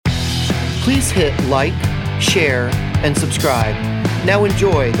Please hit like, share, and subscribe. Now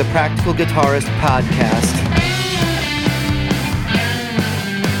enjoy the Practical Guitarist podcast.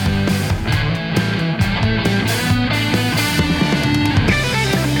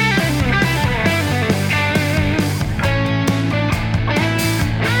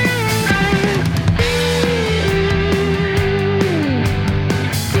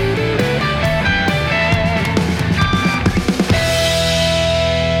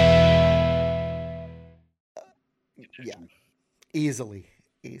 Yeah, easily.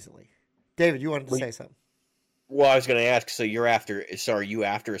 David, you wanted to say something? Well, I was going to ask. So are you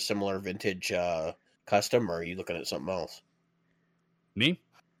after a similar vintage custom, or are you looking at something else? Me?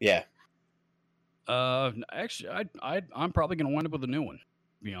 Yeah. Actually, I'm probably going to wind up with a new one.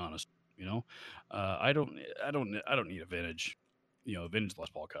 To be honest, I don't need a vintage. Vintage Les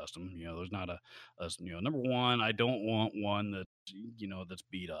Paul custom. There's not a number one. I don't want one that's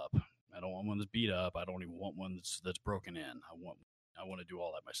beat up. I don't want one that's beat up. I don't even want one that's broken in. I want to do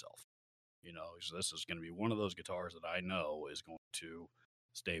all that myself. So this is going to be one of those guitars that I know is going to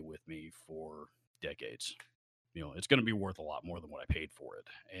stay with me for decades. It's going to be worth a lot more than what I paid for it.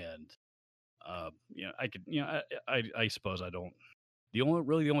 And I could, I suppose I don't. The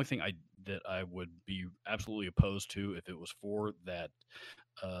only thing that I would be absolutely opposed to if it was for that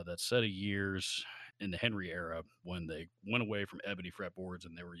set of years in the Henry era when they went away from ebony fretboards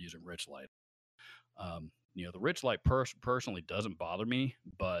and they were using Richlite. The Richlite personally doesn't bother me,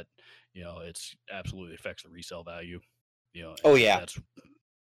 but it's absolutely affects the resale value. Oh yeah. That's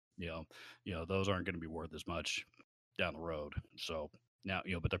those aren't going to be worth as much down the road. So now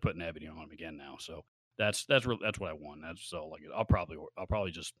but they're putting ebony on them again now. So that's what I want. I'll probably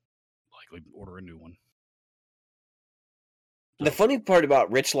just likely order a new one. The funny part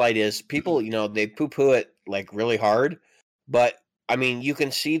about Richlite is people, they poo-poo it like really hard, but I mean, you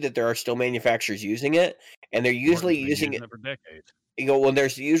can see that there are still manufacturers using it, and they're usually using it for decades. When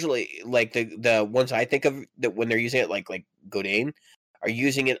there's usually like the ones I think of that when they're using it, like Godin, are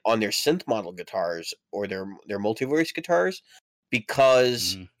using it on their synth model guitars or their multi-voice guitars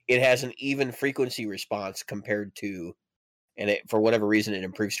because it has an even frequency response compared to, and it for whatever reason it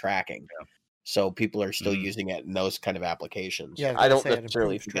improves tracking. Yeah. So people are still using it in those kind of applications. Yeah, I don't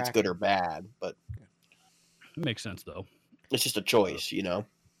necessarily think it's good or bad, but it makes sense though. It's just a choice,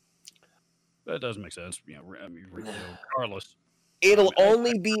 That does make sense. Regardless. It'll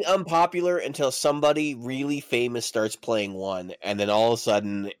only be unpopular until somebody really famous starts playing one, and then all of a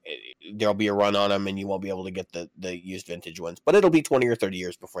sudden there'll be a run on them, and you won't be able to get the used vintage ones. But it'll be 20 or 30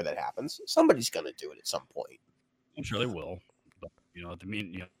 years before that happens. Somebody's going to do it at some point. I'm sure they will. But,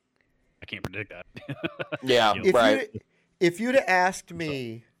 I can't predict that. Yeah, right. If you'd have asked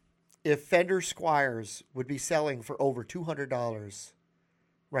me if Fender Squiers would be selling for over $200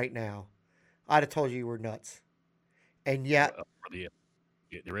 right now, I'd have told you were nuts. And yet... The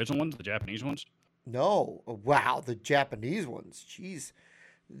original ones? The Japanese ones? No. Wow, the Japanese ones. Jeez.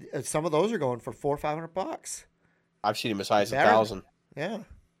 Some of those are going for $400 or $500. I've seen them as high as $1,000. Yeah.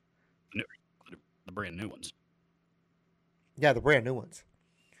 The brand new ones. Yeah, the brand new ones.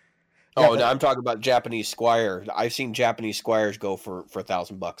 Oh, no, I'm talking about Japanese Squier. I've seen Japanese Squiers go for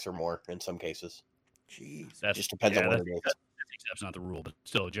 $1,000 or more in some cases. Jeez, that just depends on what it is. That's not the rule, but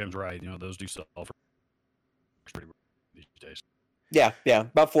still, Jim's right. Those do sell for pretty these days. Yeah,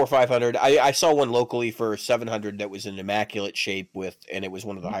 about $400 or $500. I saw one locally for $700 that was in immaculate shape and it was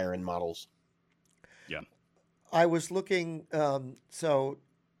one of the higher end models. Yeah, I was looking. This.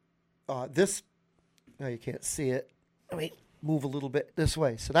 No, you can't see it. Let me move a little bit this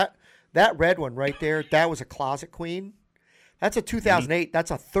way. So that red one right there, that was a Closet Queen. That's a 2008. That's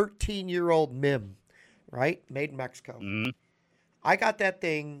a 13-year-old MIM, right? Made in Mexico. Mm-hmm. I got that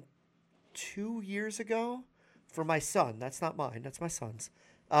thing 2 years ago for my son. That's not mine. That's my son's.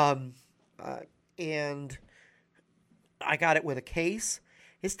 And I got it with a case.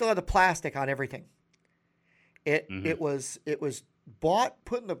 It still had the plastic on everything. It was bought,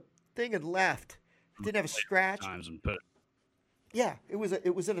 put in the thing, and left. It didn't have a scratch. Yeah, it was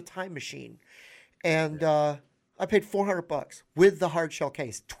in a time machine, and I paid $400 with the hard shell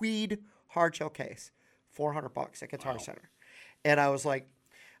case, tweed hard shell case, $400 at Guitar Center, and I was like,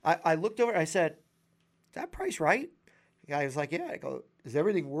 I looked over, I said, "Is that price right?" The guy was like, "Yeah." I go, "Does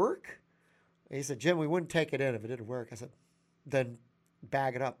everything work?" And he said, "Jim, we wouldn't take it in if it didn't work." I said, "Then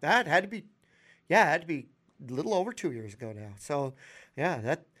bag it up." That had to be a little over 2 years ago now. So, yeah,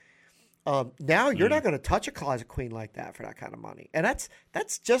 that. Now you're not going to touch a Closet Queen like that for that kind of money, and that's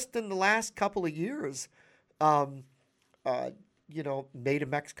just in the last couple of years. Made in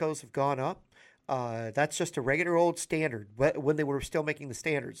Mexicos have gone up. That's just a regular old standard. When they were still making the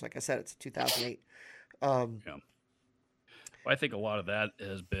standards, like I said, it's 2008. Yeah. I think a lot of that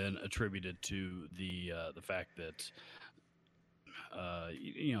has been attributed to the fact that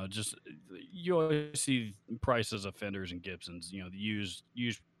just you always see prices of Fenders and Gibsons. The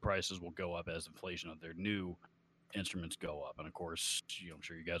used prices will go up as inflation of their new instruments go up, and of course, I'm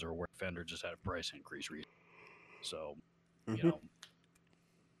sure you guys are aware Fender just had a price increase recently. So, I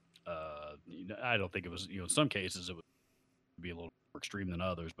don't think it was. In some cases it would be a little more extreme than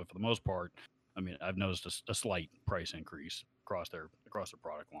others, but for the most part, I mean, I've noticed a slight price increase across their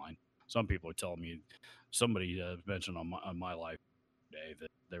product line. Some people are telling me, somebody mentioned on my live day that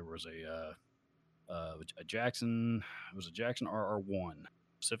there was a Jackson, it was a Jackson RR1,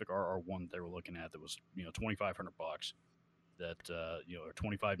 Pacific RR1 they were looking at that was $2,500 that or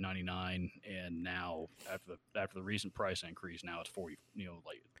 $2,599, and now after the recent price increase, now it's like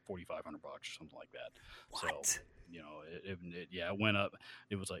 $4,500 or something like that. What? So it went up.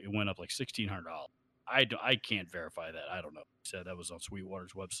 It went up like $1,600. I can't verify that. I don't know. He said that was on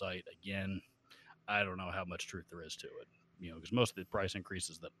Sweetwater's website. Again, I don't know how much truth there is to it. Because most of the price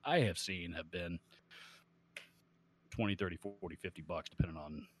increases that I have seen have been 20, 30, 40, $50, depending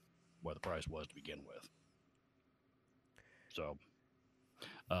on what the price was to begin with. So,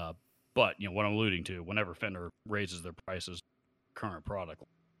 but what I'm alluding to, whenever Fender raises their prices, current product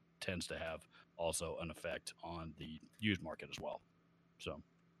tends to have also an effect on the used market as well. So,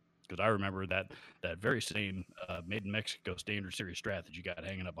 because I remember that very same made in Mexico standard series Strat that you got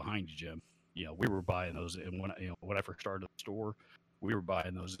hanging up behind you, Jim. We were buying those, and when I first started the store, we were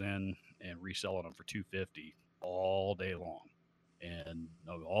buying those in and reselling them for $250 all day long, and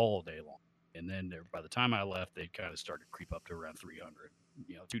And then by the time I left, they kind of started to creep up to around $300.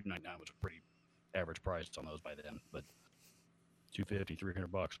 $299 was a pretty average price on those by then, but $250,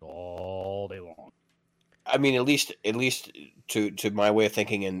 $300 all day long. I mean, at least to my way of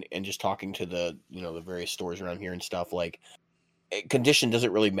thinking, and just talking to the the various stores around here and stuff, like, condition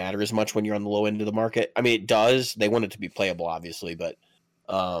doesn't really matter as much when you're on the low end of the market. I mean, it does. They want it to be playable, obviously, but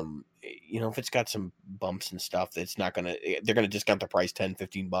if it's got some bumps and stuff, they're gonna discount the price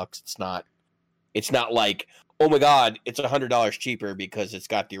 $10-15. It's not like, oh my God, it's $100 cheaper because it's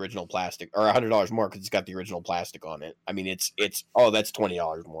got the original plastic, or $100 more because it's got the original plastic on it. I mean, it's that's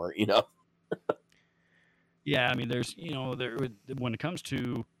 $20 more, Yeah, I mean, there's when it comes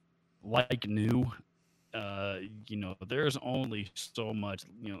to like new, there's only so much,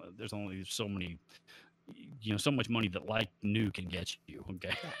 there's only so many, so much money that like new can get you.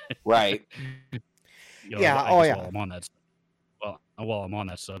 Okay. Right. Yeah. While I'm on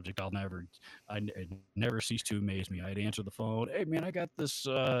that subject, it never cease to amaze me. I'd answer the phone. Hey man, I got this,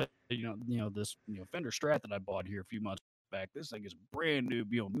 this Fender Strat that I bought here a few months back. This thing is brand new,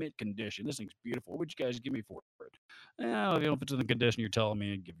 mint condition. This thing's beautiful. What'd you guys give me for it? If it's in the condition you're telling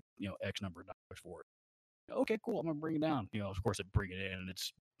me, and give X number of dollars for it. Okay, cool. I'm gonna bring it down. Of course, I bring it in, and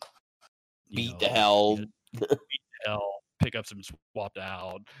it's beat to hell. Pickups have been swapped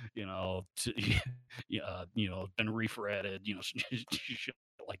out. Been refretted. Shit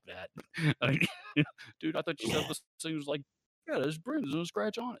like that. Dude, I thought you said this thing was like, yeah, there's no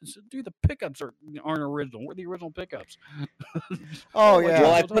scratch on it. Said, dude, the pickups aren't original. Where are the original pickups? Oh yeah.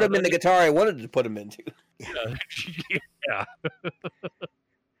 Well, I put them in the guitar I wanted to put them into. Yeah.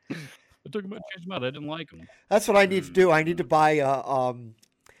 I took them out, changed them out. I didn't like them. That's what I need to do. I need to buy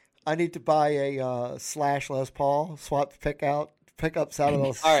a Slash Les Paul, swap pickups out of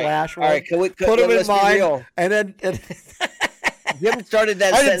those Slash ones. All right, put them in mine, and then Jim started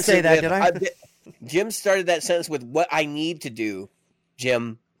that. I didn't say that, did I? Jim started that sentence with what I need to do.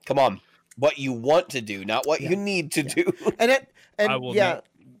 Jim, come on, what you want to do, not what you need to do.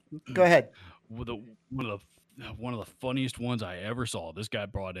 Go ahead. One of the funniest ones I ever saw. This guy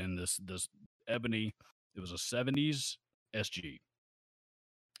brought in this ebony. It was a 70s SG.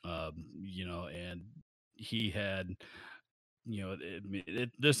 And he had,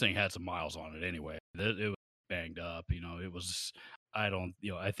 this thing had some miles on it anyway. It was banged up. It was. I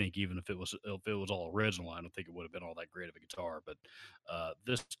think even if it was all original, I don't think it would have been all that great of a guitar. But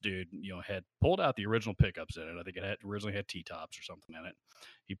this dude, had pulled out the original pickups in it. I think it originally had T-tops or something in it.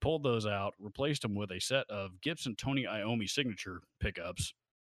 He pulled those out, replaced them with a set of Gibson Tony Iommi signature pickups.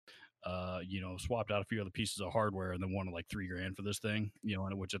 Swapped out a few other pieces of hardware, and then wanted like $3,000 for this thing.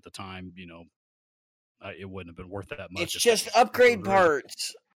 And which at the time, it wouldn't have been worth that much. It's just upgrade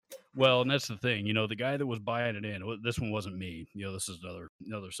parts. Well, and that's the thing, the guy that was buying it in, this one wasn't me. This is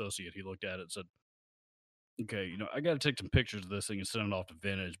another associate. He looked at it and said, okay, I got to take some pictures of this thing and send it off to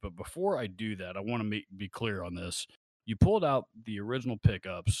Vintage. But before I do that, I want to be clear on this. You pulled out the original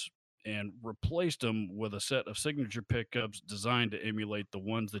pickups and replaced them with a set of signature pickups designed to emulate the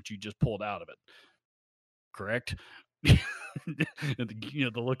ones that you just pulled out of it. Correct? And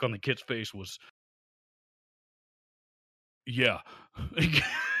the look on the kid's face was, yeah.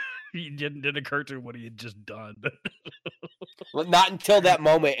 It didn't occur to him what he had just done. Well, not until that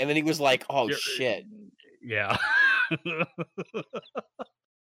moment, and then he was like, "Oh shit!" Yeah.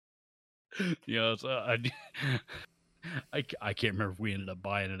 So I can't remember if we ended up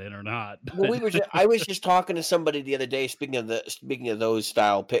buying it in or not. Well, I was just talking to somebody the other day. Speaking of those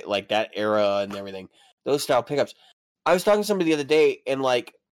style like that era and everything, those style pickups. I was talking to somebody the other day, and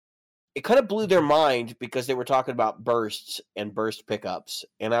like, it kind of blew their mind because they were talking about bursts and burst pickups,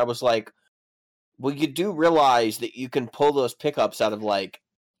 and I was like, well, you do realize that you can pull those pickups out of like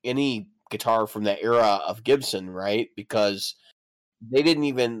any guitar from that era of Gibson, right? Because they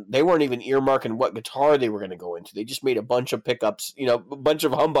weren't even earmarking what guitar they were going to go into. They just made a bunch of pickups, a bunch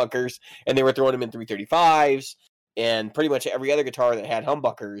of humbuckers, and they were throwing them in 335s and pretty much every other guitar that had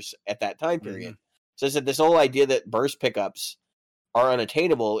humbuckers at that time period. Mm-hmm. So I said this whole idea that burst pickups are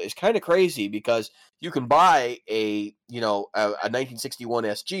unattainable is kind of crazy because you can buy a 1961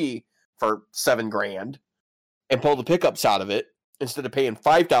 SG for $7,000 and pull the pickups out of it instead of paying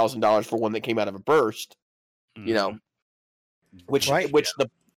 $5,000 for one that came out of a burst. Mm-hmm. Which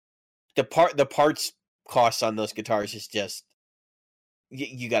the parts costs on those guitars is just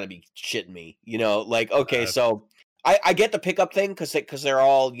you got to be shitting me, okay, so I get the pickup thing because they're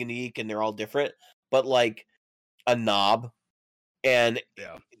all unique and they're all different, but like a knob and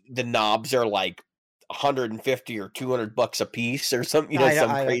the knobs are like $150 or $200 a piece or something,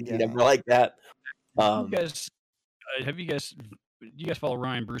 some crazy number like that. Do you guys follow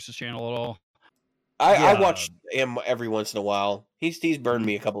Ryan Bruce's channel at all? I watch him every once in a while. He's burned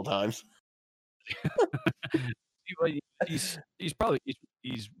me a couple times.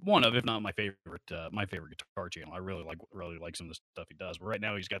 He's one of, if not my favorite guitar channel. I really like some of the stuff he does. But right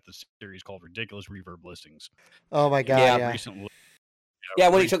now he's got this series called Ridiculous Reverb Listings. Oh my god! Yeah. Recently,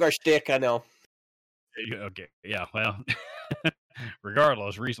 when he took our stick, I know. Okay. Yeah. Well,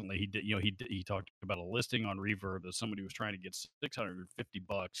 regardless, recently he talked about a listing on Reverb that somebody was trying to get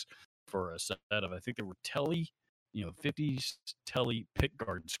 $650 for a set of, I think they were Telly, 50s Telly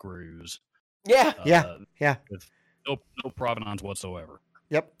pickguard screws. Yeah. With no provenance whatsoever.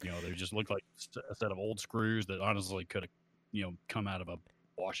 Yep. They just looked like a set of old screws that honestly could have, come out of a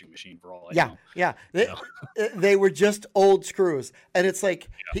washing machine for all I know. Yeah. They were just old screws. And it's like,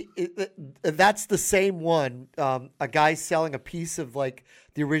 that's the same one. A guy selling a piece of like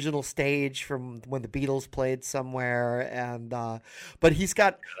the original stage from when the Beatles played somewhere. And, but he's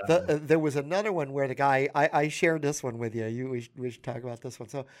got, there was another one where the guy, I shared this one with you. We should talk about this one.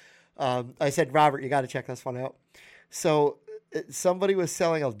 So, I said, Robert, you got to check this one out. So somebody was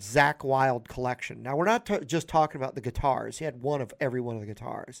selling a Zakk Wylde collection. Now, we're not just talking about the guitars. He had one of every one of the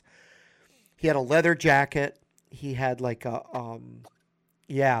guitars. He had a leather jacket. He had like a, I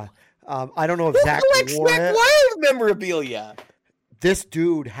don't know if Zakk wore it. Wylde memorabilia. This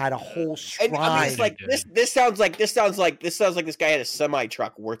dude had a whole shrine. And, I mean, it's like this sounds like this guy had a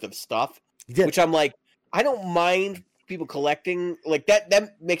semi-truck worth of stuff. He did. Which I'm like, I don't mind people collecting like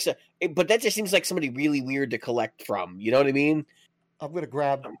that makes but that just seems like somebody really weird to collect from, you know what I mean? I'm gonna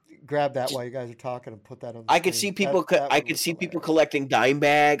grab that while you guys are talking and put that on the I could see people people collecting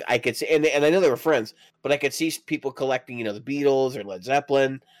Dimebag. I could see, and I know they were friends, but I could see people collecting, the Beatles or Led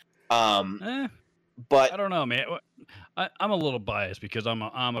Zeppelin. But I don't know, man. I'm a little biased because I'm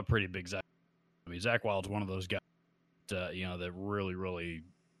a pretty big Zakk. I mean, Zakk Wylde's one of those guys that really, really,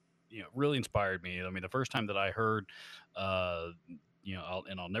 really inspired me. I mean, the first time that I heard, I'll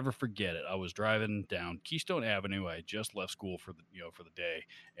never forget it. I was driving down Keystone Avenue. I had just left school for the day,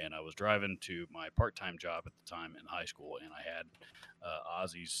 and I was driving to my part-time job at the time in high school, and I had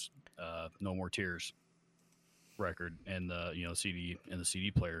Ozzy's "No More Tears" record and the CD in the CD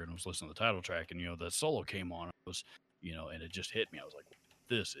player, and I was listening to the title track, and the solo came on. It was and it just hit me. I was like,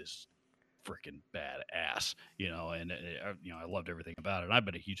 this is freaking badass, and I loved everything about it. And I've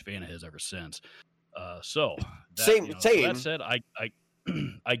been a huge fan of his ever since. So that said, I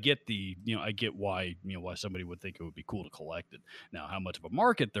get I get why why somebody would think it would be cool to collect it. Now, how much of a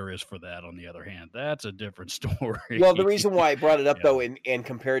market there is for that, on the other hand, that's a different story. Well, the reason why I brought it up though, and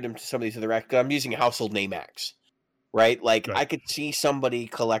compared him to some of these other acts, I'm using household name acts, right? Like I could see somebody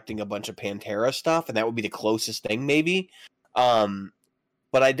collecting a bunch of Pantera stuff, and that would be the closest thing, maybe.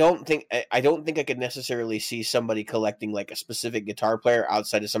 But I don't think I could necessarily see somebody collecting like a specific guitar player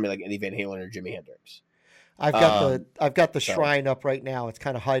outside of somebody like Eddie Van Halen or Jimi Hendrix. I've got the shrine up right now. It's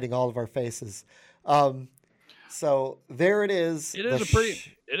kind of hiding all of our faces. So there it is. It is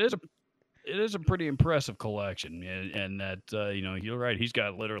a pretty impressive collection, and that you're right. He's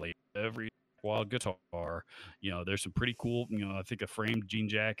got literally every wild guitar. There's some pretty cool. I think a framed jean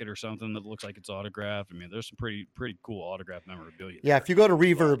jacket or something that looks like it's autographed. I mean, there's some pretty cool autographed memorabilia. Yeah, if you go to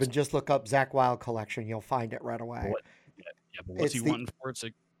Reverb and just look up Zakk Wylde collection, you'll find it right away. But what's he wanting for it?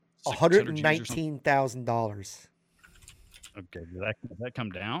 $119,000. Okay, did that come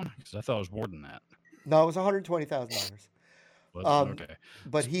down? Because I thought it was more than that. No, it was $120,000. Okay,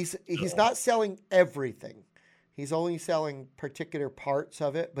 but he's not selling everything. He's only selling particular parts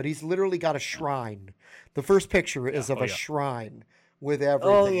of it. But he's literally got a shrine. The first picture is of a shrine with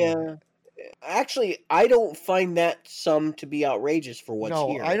everything. Oh yeah. Actually, I don't find that sum to be outrageous for what's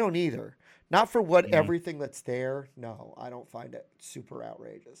here. No, I don't either. Not for everything that's there. No, I don't find it super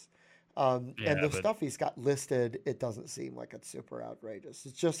outrageous. And the stuff he's got listed, it doesn't seem like it's super outrageous.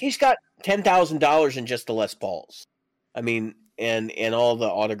 It's just he's got $10,000 in just the Les Pauls. I mean, and all the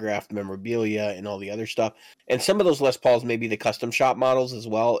autographed memorabilia and all the other stuff, and some of those Les Pauls may be the custom shop models as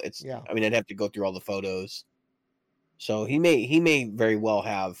well. I mean, I'd have to go through all the photos. So he may very well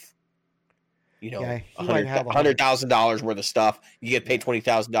have, $100,000 worth of stuff. You get paid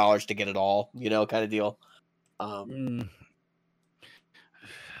 $20,000 to get it all, kind of deal. I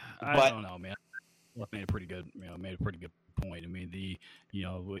don't know, man. Made a pretty good point. I mean,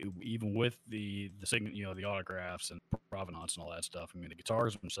 even with the the autographs and provenance and all that stuff. I mean, the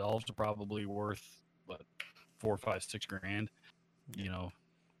guitars themselves are probably worth what, $4, $5, $6 grand.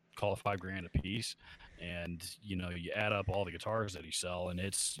 Call it $5 a piece, and you add up all the guitars that he sell, and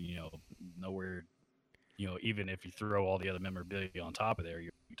it's nowhere. Even if you throw all the other memorabilia on top of there,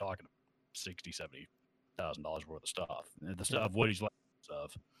 you're talking $60,000-$70,000 worth of stuff. And the stuff what he's like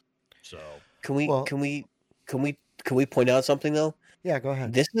of. So can we point out something though? Yeah, go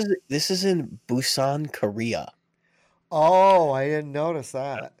ahead. This is in Busan, Korea. Oh, I didn't notice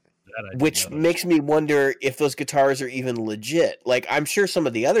that. Which makes me wonder if those guitars are even legit. Like, I'm sure some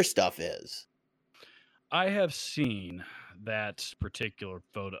of the other stuff is. I have seen that particular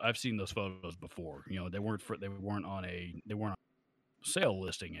photo. I've seen those photos before. They weren't on a sale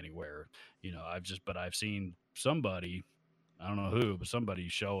listing anywhere. I've seen somebody, I don't know who, but somebody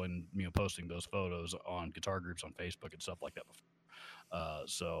showing, posting those photos on guitar groups on Facebook and stuff like that before.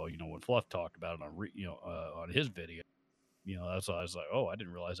 So when Fluff talked about it on his video, that's why I was like, oh, I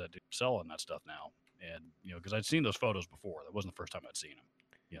didn't realize that dude was selling that stuff now. And because I'd seen those photos before, that wasn't the first time I'd seen him.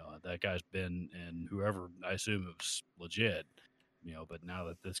 That guy's been in whoever, I assume it was legit. But now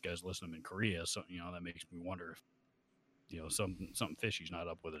that this guy's listening in Korea, so that makes me wonder if something fishy's not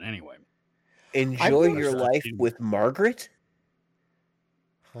up with it anyway. Enjoy Your Life with Margaret.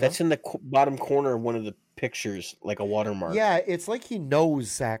 Huh? That's in the bottom corner of one of the pictures, like a watermark. Yeah, it's like he knows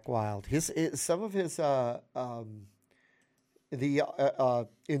Zakk Wylde. Some of his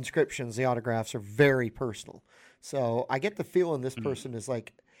inscriptions, the autographs are very personal. So I get the feeling this person is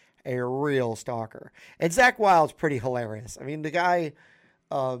like a real stalker. And Zakk Wylde's pretty hilarious. I mean, the guy,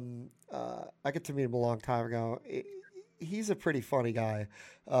 I got to meet him a long time ago. He's a pretty funny guy.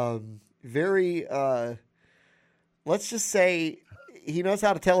 Very, let's just say he knows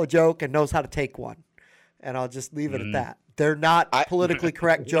how to tell a joke and knows how to take one. And I'll just leave it at that. They're not politically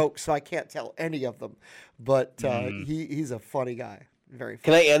correct jokes, so I can't tell any of them. But he's a funny guy. Very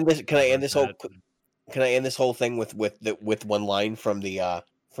funny. Can I end this whole thing with one line from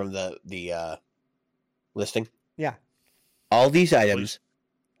the listing? Yeah. All these items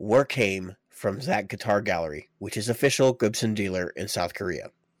came from Zakk Guitar Gallery, which is official Gibson dealer in South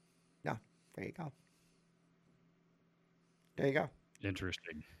Korea. Yeah. There you go. There you go.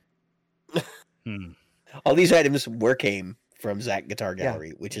 Interesting. All these items came from Zakk Guitar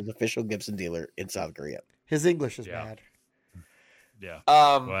Gallery, which is official Gibson dealer in South Korea. His English is bad. Yeah.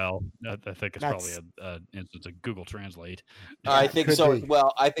 Well, I think it's probably an instance of Google Translate. I think so as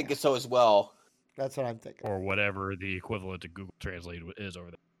well. That's what I'm thinking. Or whatever the equivalent to Google Translate is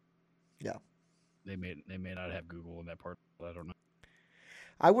over there. Yeah. They may not have Google in that part. I don't know.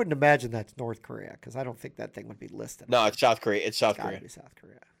 I wouldn't imagine that's North Korea because I don't think that thing would be listed. No, it's South Korea. It's South Korea. Be South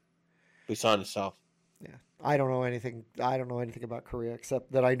Korea. Busan is South. Yeah, I don't know anything about Korea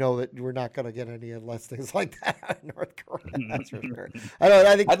except that I know that we're not going to get any listings like that out of North Korea. That's for sure.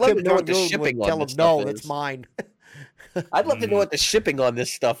 I think I'd love to know what the shipping on this stuff is. That's mine. I'd love to know what the shipping on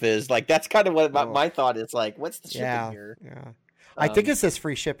this stuff is. Like, that's kind of what my thought is. Like, what's the shipping here? Yeah, I think it says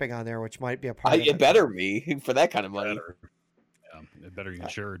free shipping on there, which might be a part of it. It better be for that kind of money. It better be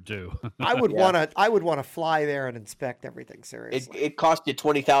insured too. I would want to fly there and inspect everything seriously. It cost you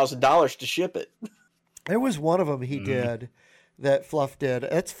 $20,000 to ship it. There was one of them he did that Fluff did.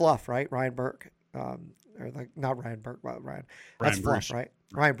 It's Fluff, right? Ryan Burke. or like not Ryan Burke, but Ryan. Ryan That's Bruce. Fluff, right?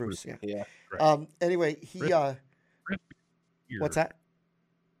 Ryan Bruce, yeah. Yeah. Right. Anyway, he Gear. what's that?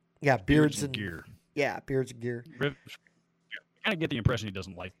 Yeah, beards and gear. Yeah, beards and gear. I kind of get the impression he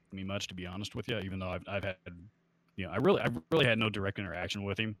doesn't like me much, to be honest with you. Even though I've had, I really had no direct interaction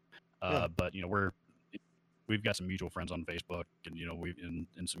with him. But we've got some mutual friends on Facebook, and we've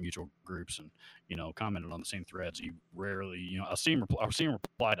in some mutual groups, and commented on the same threads. He rarely, I'll see him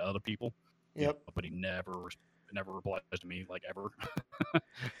reply to other people. Yep. But he never replies to me, like, ever.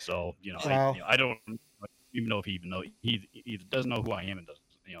 So Wow. I don't even know if he he either doesn't know who I am and doesn't.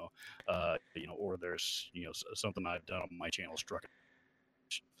 Or there's something I've done on my channel struck.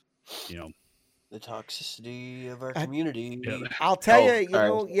 The toxicity of our community. Yeah. I'll tell you,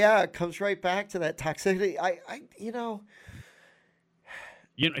 it comes right back to that toxicity.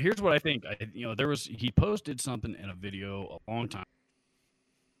 Here's what I think. He posted something in a video a long time.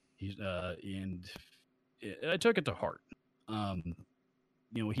 And I took it to heart.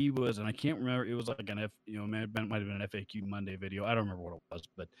 He was, and I can't remember. It was like might have been an FAQ Monday video. I don't remember what it was,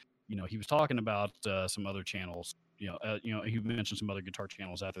 but he was talking about some other channels. He mentioned some other guitar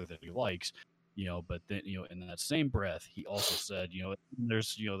channels out there that he likes. But then in that same breath, he also said,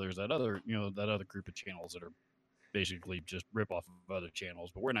 there's that other group of channels that are basically just rip off of other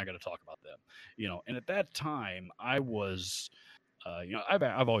channels, but we're not going to talk about them. And at that time, I was,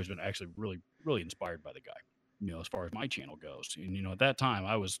 I've always been actually really, really inspired by the guy. As far as my channel goes, and at that time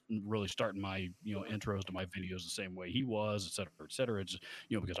I was really starting my intros to my videos the same way he was, et cetera, just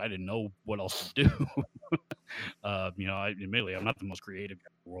because I didn't know what else to do. Admittedly I'm not the most creative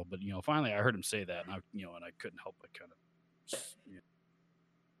guy in the world, but finally I heard him say that, and I couldn't help but kind of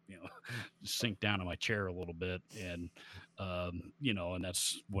sink down in my chair a little bit, and and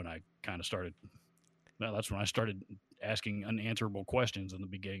that's when I kind of started. Well, that's when I started asking unanswerable questions in the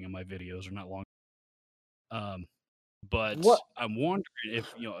beginning of my videos, or not long. But I'm wondering if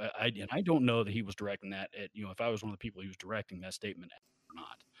I don't know that he was directing that at if I was one of the people he was directing that statement at or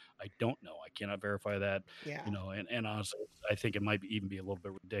not. I don't know. I cannot verify that. Yeah. And honestly, I think it might even be a little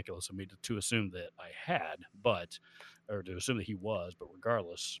bit ridiculous of me to assume that I had, or to assume that he was. But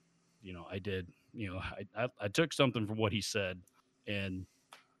regardless, I did. I took something from what he said, and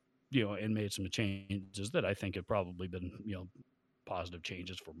and made some changes that I think have probably been positive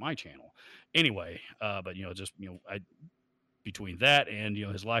changes for my channel anyway. But I between that and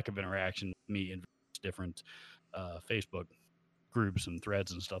his lack of interaction with me in different Facebook groups and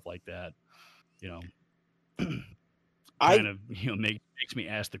threads and stuff like that, kind of makes me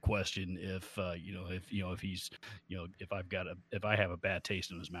ask the question if if he's if I have a bad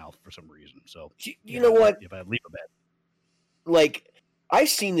taste in his mouth for some reason. So what, if I leave a bad, like, I've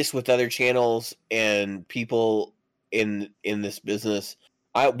seen this with other channels and people in this business.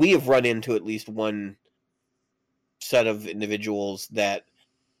 We have run into at least one set of individuals that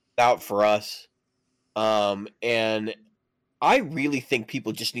out for us, and I really think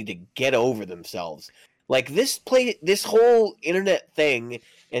people just need to get over themselves. Like, this whole internet thing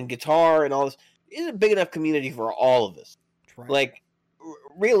and guitar and all this isn't a big enough community for all of us. Right. Like,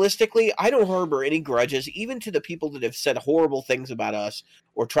 realistically, I don't harbor any grudges, even to the people that have said horrible things about us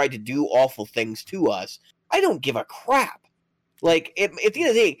or tried to do awful things to us. I don't give a crap. Like, at the end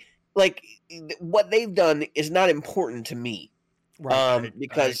of the day, like, what they've done is not important to me. Right.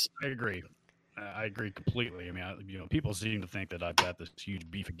 Because I agree. I agree completely. I mean, people seem to think that I've got this huge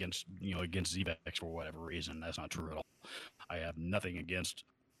beef against ZVEX for whatever reason. That's not true at all. I have nothing against.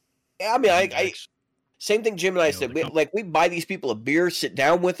 I mean, I same thing Jim and I said. We buy these people a beer, sit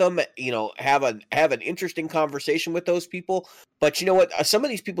down with them, have an interesting conversation with those people. But you know what? Some of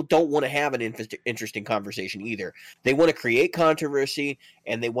these people don't want to have an interesting conversation either. They want to create controversy,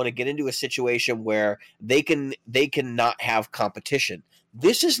 and they want to get into a situation where they can not have competition.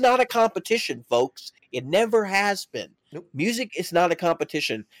 This is not a competition, folks. It never has been. Nope. Music is not a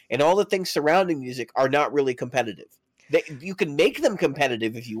competition, and all the things surrounding music are not really competitive. You can make them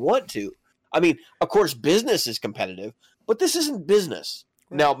competitive if you want to. I mean, of course, business is competitive, but this isn't business.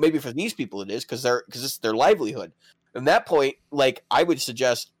 Right. Now, maybe for these people it is because it's their livelihood. At that point, like, I would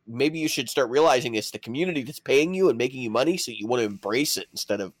suggest maybe you should start realizing it's the community that's paying you and making you money, so you want to embrace it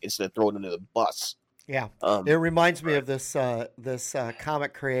instead of throwing it under the bus. Yeah, it reminds me of this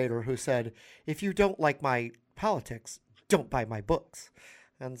comic creator who said, "If you don't like my politics, don't buy my books."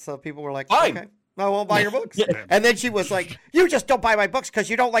 And so people were like, "Fine. Okay, I won't buy your books." And then she was like, "You just don't buy my books because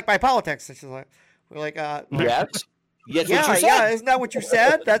you don't like my politics." And she's like, "We're like, yes, yeah, isn't that what you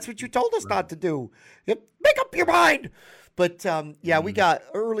said? That's what you told us not to do. Make up your mind." But we got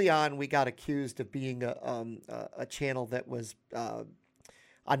early on. We got accused of being a channel that was.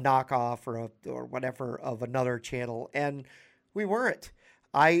 knockoff or whatever of another channel, and we weren't.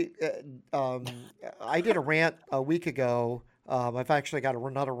 I did a rant a week ago. I've actually got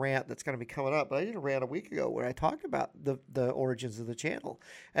another rant that's going to be coming up, but I did a rant a week ago where I talked about the origins of the channel,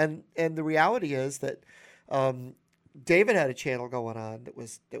 and the reality is that David had a channel going on that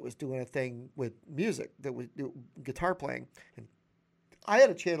was doing a thing with music, that was guitar playing, and I had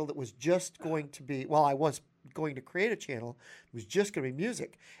a channel that was just going to be, well, I was going to create a channel. It was just going to be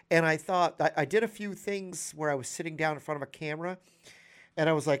music, and I thought I did a few things where I was sitting down in front of a camera, and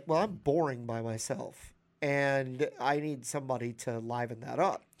I was like, well, I'm boring by myself, and I need somebody to liven that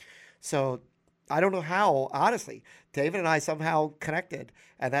up. So I don't know how, honestly, David and I somehow connected,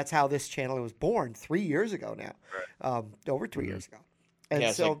 and that's how this channel was born 3 years ago now, over 3 years ago. And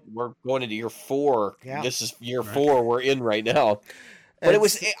yeah, so like we're going into year 4. Yeah. This is year 4 we're in right now. But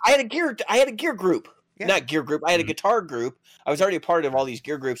I had a gear group. Yeah. Not gear group. I had a guitar group. I was already a part of all these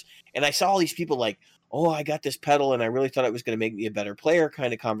gear groups, and I saw all these people like, oh, I got this pedal, and I really thought it was going to make me a better player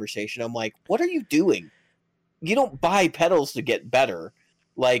kind of conversation. I'm like, what are you doing? You don't buy pedals to get better.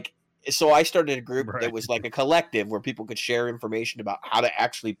 Like, so I started a group that was like a collective where people could share information about how to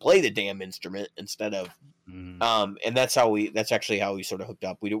actually play the damn instrument instead of, and that's actually how we sort of hooked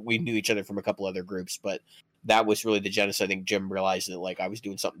up. We knew each other from a couple other groups, but that was really the genesis. I think Jim realized that like I was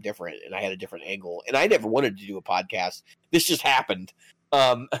doing something different and I had a different angle, and I never wanted to do a podcast. This just happened.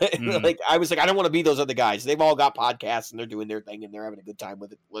 Like I was like, I don't want to be those other guys. They've all got podcasts and they're doing their thing and they're having a good time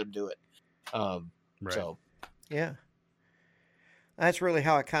with it. Let them do it. So yeah, that's really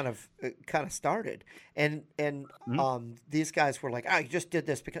how it kind of started. And these guys were like, I just did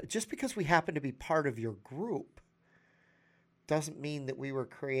this because we happen to be part of your group doesn't mean that we were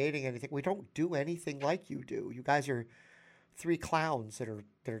creating anything. We don't do anything like you do. You guys are 3 clowns that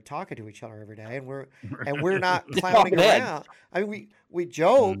are talking to each other every day, and we're not clowning around. I mean, we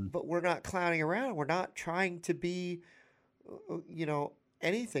joke, but we're not clowning around. We're not trying to be,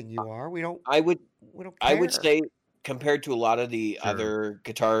 anything you are. We don't. I would care. say compared to a lot of the other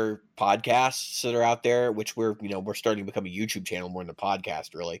guitar podcasts that are out there, which we're starting to become a YouTube channel more than a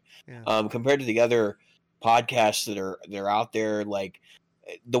podcast, really. Yeah. Compared to the other podcasts that are out there, like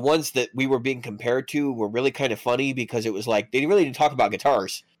the ones that we were being compared to were really kind of funny because it was like they really didn't talk about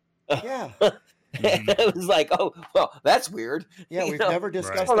guitars. Yeah. It was like, oh well, that's weird. Yeah, we've never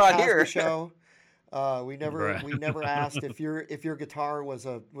discussed the Cosby Show. We never asked if your guitar was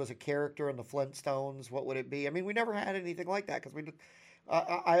a character in the Flintstones, what would it be? I mean, we never had anything like that because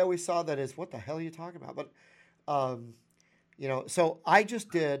I always saw that as what the hell are you talking about? But so I just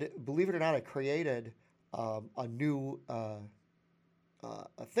did, believe it or not, I created a new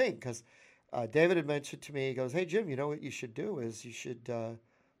a thing because David had mentioned to me, he goes, hey Jim, you know what you should do is you should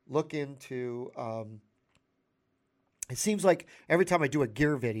look into it seems like every time I do a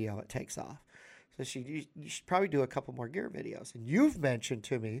gear video it takes off, so you should probably do a couple more gear videos, and you've mentioned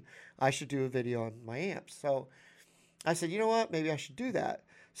to me I should do a video on my amps. So I said, you know what, maybe I should do that.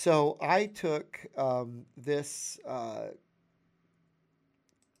 So I took this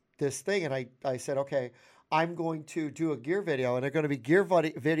thing and I said, okay, I'm going to do a gear video, and they're going to be gear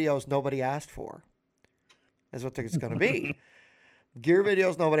videos nobody asked for. That's what it's going to be. Gear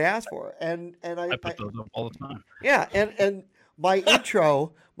videos nobody asked for, and I put those up all the time. Yeah, and my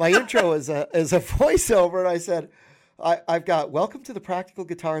intro is a voiceover, and I said, I've got welcome to the Practical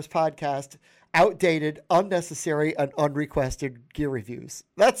Guitarist Podcast, outdated, unnecessary, and unrequested gear reviews.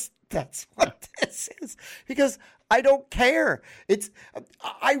 That's what this is, because I don't care.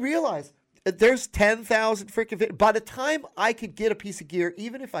 I realize there's 10,000 freaking videos. By the time I could get a piece of gear,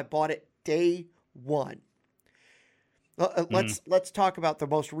 even if I bought it day one, let's talk about the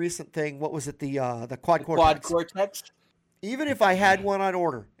most recent thing. What was it? The Quad Cortex. Quad Cortex. Even if I had one on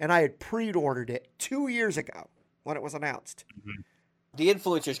order and I had pre-ordered it 2 years ago when it was announced, the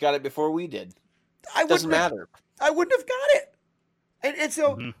influencers got it before we did. Doesn't matter. I wouldn't have got it. And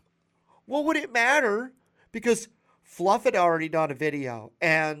so, what would it matter? Because Fluff had already done a video,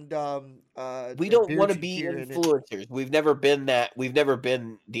 and we don't want to be influencers. We've never been that. We've never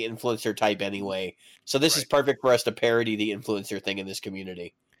been the influencer type anyway. So this is perfect for us to parody the influencer thing in this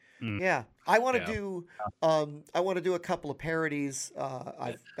community. Yeah, I want to do. I want to do a couple of parodies.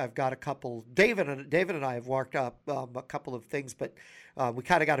 I've got a couple. David and I have worked up a couple of things, but we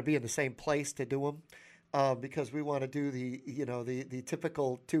kind of got to be in the same place to do them. Because we want to do the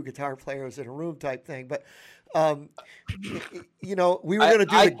typical 2 guitar players in a room type thing, but we were going to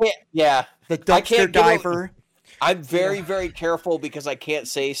do the dumpster diver. I'm very, very careful because I can't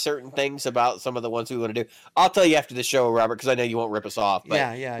say certain things about some of the ones we want to do. I'll tell you after the show, Robert, because I know you won't rip us off.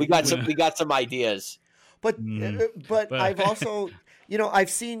 But we got some ideas. But I've also, You know, I've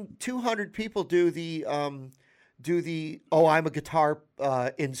seen 200 people do the I'm a guitar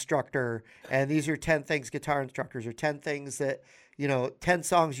instructor, and these are 10 things guitar instructors, or 10 things that, 10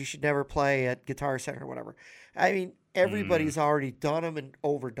 songs you should never play at Guitar Center or whatever. I mean, everybody's already done them and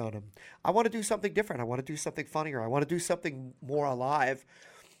overdone them. I want to do something different. I want to do something funnier. I want to do something more alive.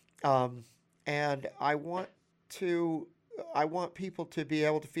 And I want people to be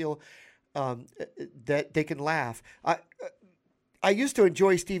able to feel that they can laugh. I used to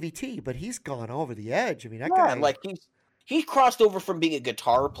enjoy Stevie T, but he's gone over the edge. I mean, that guy, like he's crossed over from being a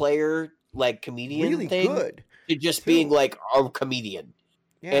guitar player, like comedian really thing, good, to just being like a comedian.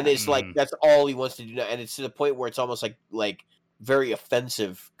 Yeah. And it's like that's all he wants to do now, and it's to the point where it's almost like very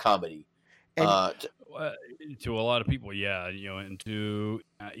offensive comedy. And to a lot of people, yeah, and to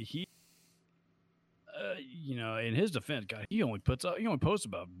he. In his defense, God, he only posts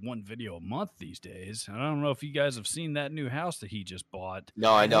about one video a month these days. And I don't know if you guys have seen that new house that he just bought.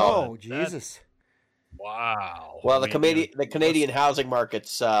 No, I know. Oh, Jesus. Wow. Well, the Canadian housing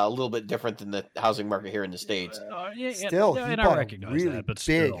market's a little bit different than the housing market here in the States. Still, he bought a really but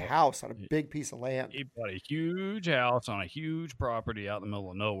big house on a big piece of land. He bought a huge house on a huge property out in the middle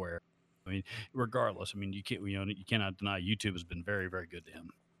of nowhere. I mean, regardless, you cannot deny YouTube has been very, very good to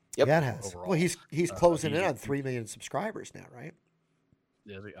him. Yep. Yeah, it has. Overall. Well, he's closing in on 3 million subscribers now, right?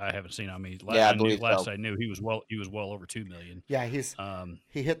 Yeah, I haven't seen. Last I knew, he was well over 2 million. Yeah,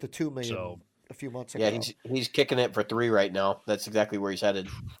 he hit the 2 million a few months ago. Yeah, he's kicking it for 3 right now. That's exactly where he's headed.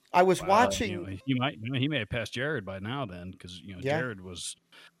 I was watching. He may have passed Jared by now then, because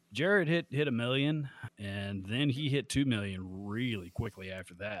Jared hit 1 million, and then he hit 2 million really quickly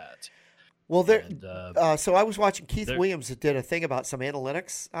after that. Well, so I was watching Keith Williams that did a thing about some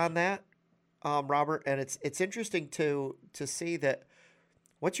analytics on that, Robert, and it's interesting to see that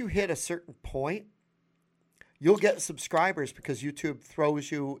once you hit a certain point, you'll get subscribers because YouTube throws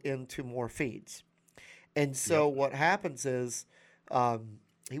you into more feeds. And so what happens is,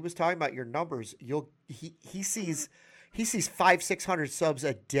 he was talking about your numbers. He sees 500-600 subs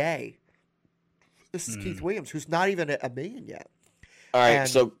a day. This is Keith Williams, who's not even at 1 million yet. All right,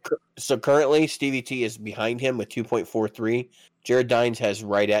 so currently Stevie T is behind him with 2.43. Jared Dines has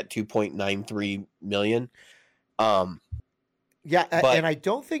right at 2.93 million. Yeah, and I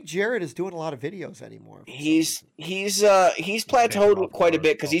don't think Jared is doing a lot of videos anymore. He's plateaued quite a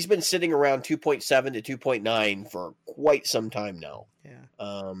bit because he's been sitting around 2.7 to 2.9 for quite some time now.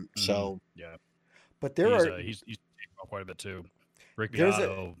 Yeah. So yeah, but he's quite a bit too. Rick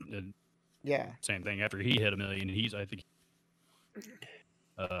Beato, same thing. After he hit 1 million, I think.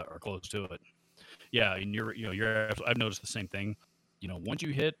 Or close to it. Yeah, and I've noticed the same thing. Once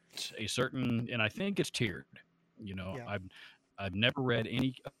you hit a certain, and I think it's tiered. I've never read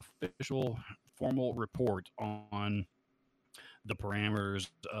any official formal report on the parameters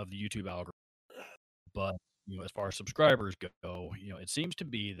of the YouTube algorithm, but as far as subscribers go, it seems to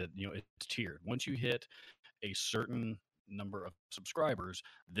be that it's tiered. Once you hit a certain number of subscribers,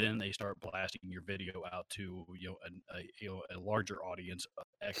 then they start blasting your video out to a larger audience of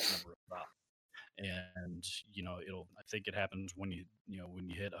X number of time. And I think it happens when you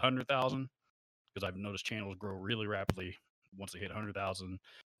hit 100,000, because I've noticed channels grow really rapidly once they hit 100,000.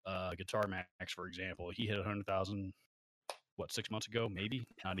 Guitar Max, for example, he hit 100,000 6 months ago, maybe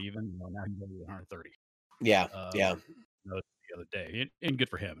not even. Now he's over 130. Yeah. The other day, and good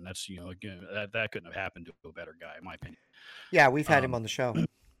for him. And that's again, that couldn't have happened to a better guy, in my opinion. Yeah, we've had him on the show.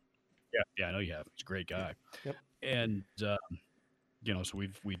 Yeah, I know you have. He's a great guy. Yep. And so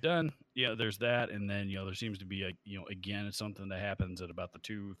we've done. Yeah, there's that, and then there seems to be again, it's something that happens at about the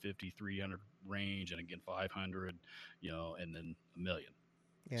 250, 300 range, and again 500, and then 1 million.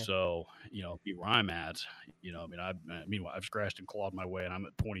 Yeah. So where I'm at, I've scratched and clawed my way, and I'm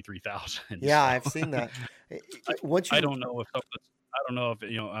at 23,000. Yeah, I've seen that. I don't know if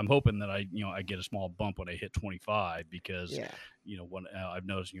I'm hoping that I get a small bump when I hit 25, because when I've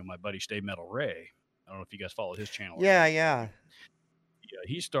noticed my buddy Stay Metal Ray. I don't know if you guys follow his channel. Yeah.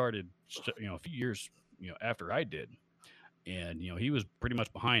 He started a few years after I did, and he was pretty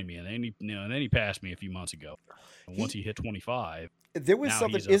much behind me, and then he passed me a few months ago. And once he hit 25, there was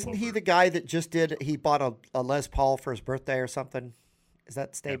something. Isn't he the guy that just he bought a Les Paul for his birthday or something? Is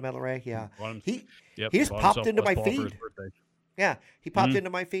that Stay Metal Ray? Yeah. He just popped into my feed. Yeah, he popped into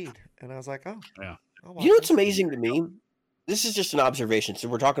my feed, and I was like, oh. Yeah. What's amazing to me? This is just an observation. So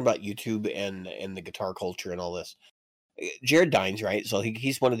we're talking about YouTube and the guitar culture and all this. Jared Dines, right? So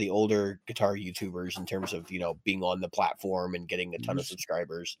he's one of the older guitar YouTubers in terms of being on the platform and getting a ton of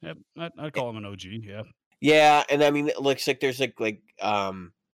subscribers. Yeah, I'd call him an OG. Yeah. Yeah, and I mean, it looks like there's Henning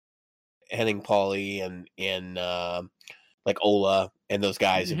Pauly and like Ola and those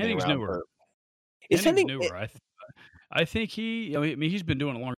guys have Henning's been around newer. Is Henning's newer. I think he's been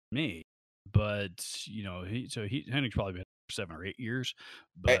doing it longer than me, but Henning's probably been 7 or 8 years.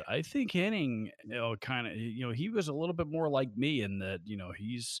 But I think Henning, kind of, he was a little bit more like me in that,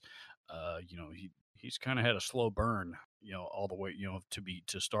 he's kind of had a slow burn, all the way,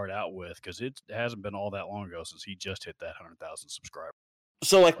 to start out with, because it hasn't been all that long ago since he just hit that 100,000 subscribers.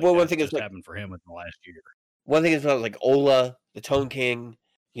 So one thing is happened for him in the last year. One thing is like Ola, the Tone King,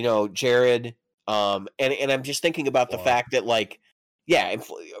 Jared. And I'm just thinking about the fact that, like,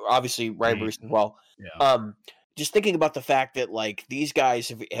 obviously Ryan Bruce as well. Yeah. Just thinking about the fact that, like, these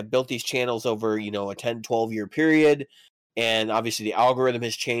guys have built these channels over, a 10, 12-year period. And obviously the algorithm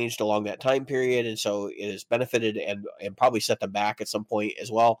has changed along that time period. And so it has benefited and probably set them back at some point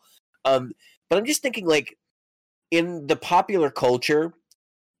as well. But I'm just thinking, like, in the popular culture,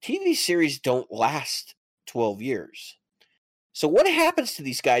 TV series don't last 12 years. So what happens to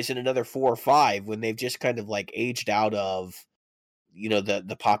these guys in another 4 or 5 when they've just kind of, like, aged out of,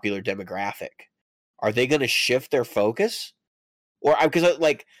 the popular demographic? Are they going to shift their focus? Or because,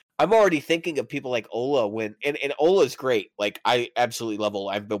 like, I'm already thinking of people like Ola and Ola's great. Like, I absolutely love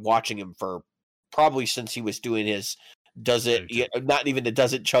Ola. I've been watching him for probably since he was doing his not even the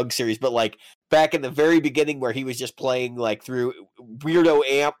Does It Chug series, but, like, back in the very beginning where he was just playing, like, through weirdo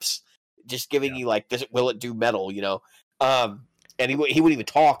amps, just giving you, like, will it do metal, and he wouldn't even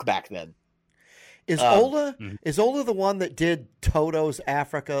talk back then. Is Ola the one that did Toto's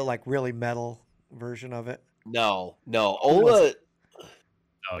Africa, like, really metal version of it? No. Ola.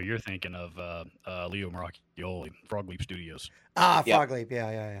 Oh, you're thinking of Leo Maracchioli, Frog Leap Studios. Frog Leap.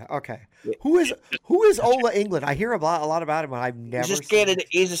 Yeah. Okay. Who is Ola England? I hear a lot about him, but I've never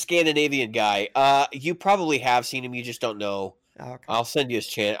He's a Scandinavian guy. You probably have seen him, you just don't know. Okay. I'll send you his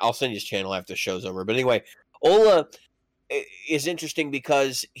channel after the show's over. But anyway, Ola is interesting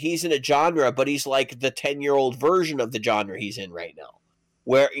because he's in a genre, but he's like the 10-year-old version of the genre he's in right now.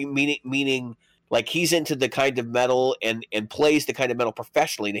 Where meaning like he's into the kind of metal and plays the kind of metal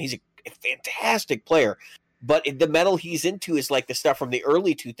professionally, and he's a fantastic player. But the metal he's into is like the stuff from the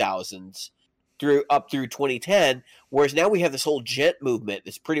early 2000s up through 2010, whereas now we have this whole gent movement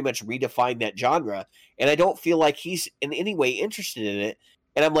that's pretty much redefined that genre, and I don't feel like he's in any way interested in it.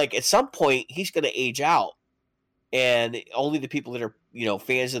 And I'm like, at some point, he's going to age out, and only the people that are,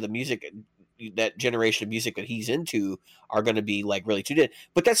 fans of the music, that generation of music that he's into, are going to be, like, really tuned in.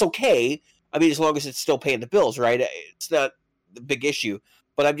 But that's okay. I mean, as long as it's still paying the bills, right? It's not the big issue.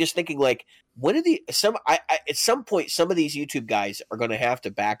 But I'm just thinking, like, when are at some point, some of these YouTube guys are going to have to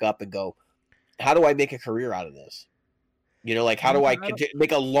back up and go, how do I make a career out of this? Like, how do I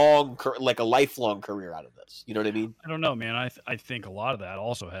make a lifelong career out of this? You know what I mean? I don't know, man. I think a lot of that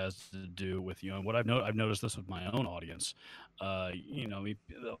also has to do with, what I've noticed this with my own audience. A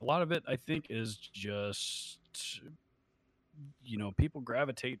lot of it, I think, is just, people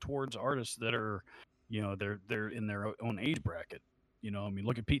gravitate towards artists that are, they're in their own age bracket.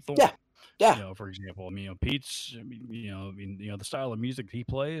 Look at Pete Thorne. Yeah. For example, Pete's, the style of music he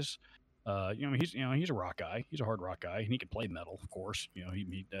plays. He's a rock guy. He's a hard rock guy, and he can play metal, of course.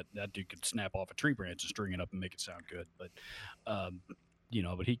 That dude could snap off a tree branch and string it up and make it sound good. But,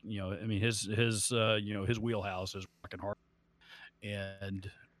 but he, his wheelhouse is rock and hard, and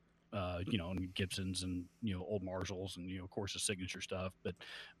Gibsons and old Marshalls and of course his signature stuff. But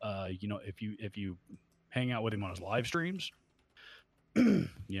if you hang out with him on his live streams. And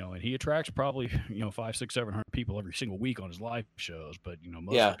he attracts probably 500, 600, 700 people every single week on his live shows. But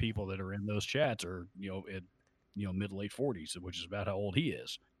most of the people that are in those chats are at mid to late 40s, which is about how old he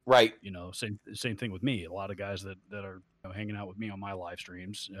is. Right. Same thing with me. A lot of guys that are hanging out with me on my live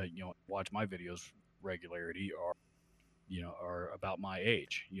streams, watch my videos regularly are about my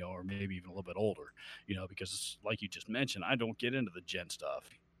age, or maybe even a little bit older, because like you just mentioned, I don't get into the gent stuff.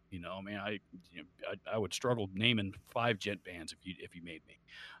 I would struggle naming 5 gent bands if you made me.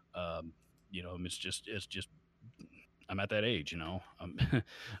 It's just I'm at that age.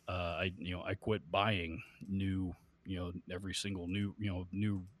 I quit buying new, every single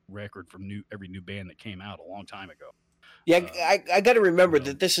new record from every new band that came out a long time ago. Yeah, I got to remember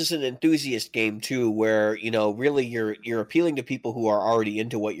that this is an enthusiast game too, where really you're appealing to people who are already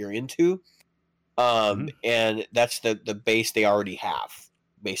into what you're into, and that's the base they already have.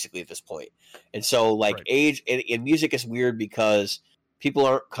 Basically at this point. And so age in music is weird because people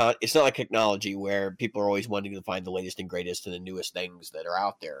aren't it's not like technology where people are always wanting to find the latest and greatest and the newest things that are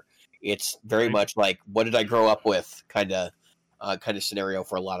out there. It's very much like, what did I grow up with kind of scenario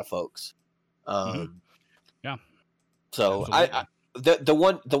for a lot of folks. Yeah. So the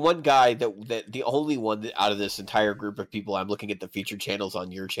one guy that the only one that out of this entire group of people, I'm looking at the featured channels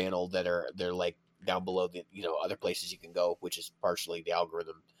on your channel they're like down below the other places you can go, which is partially the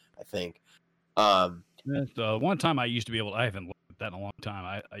algorithm, I think. One time I used to be able. I haven't looked at that in a long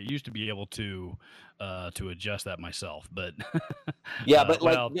time. I used to be able to adjust that myself, but yeah, but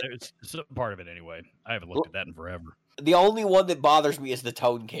it's a part of it anyway. I haven't looked at that in forever. The only one that bothers me is the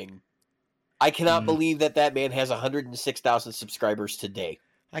Tone King. I cannot believe that man has 106,000 subscribers today.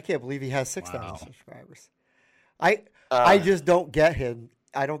 I can't believe he has 6,000 subscribers. I just don't get him.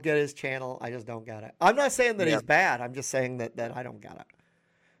 I don't get his channel. I just don't get it. I'm not saying that he's bad. I'm just saying that I don't get it.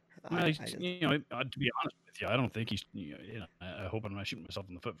 To be honest with you, I don't think he's. I hope I'm not shooting myself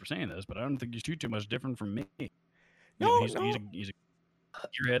in the foot for saying this, but I don't think he's too much different from me. He's a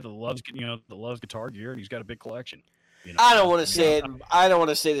gearhead that loves guitar gear, and he's got a big collection. I don't want to say it. I don't want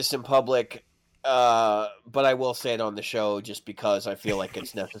to say this in public, but I will say it on the show just because I feel like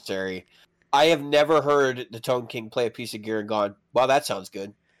it's necessary. I have never heard the Tone King play a piece of gear and gone, "Wow, that sounds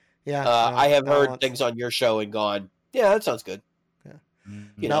good." Yeah, I have heard things on your show and gone, "Yeah, that sounds good."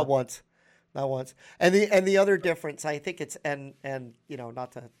 Not once. And the other difference, I think it's and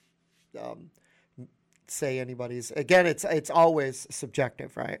not to say anybody's, again, it's always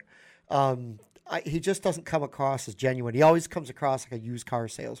subjective, right? He just doesn't come across as genuine. He always comes across like a used car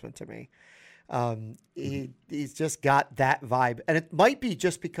salesman to me. He's just got that vibe, and it might be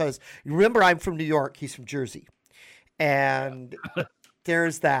just because, remember, I'm from New York, he's from Jersey, and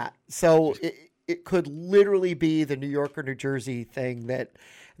there's that. So it could literally be the New York or New Jersey thing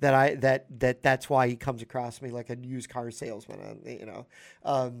that's why he comes across to me like a used car salesman,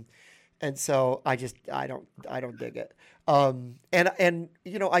 and so I don't dig it. And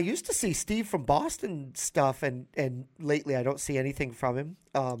I used to see Steve from Boston stuff, and lately I don't see anything from him.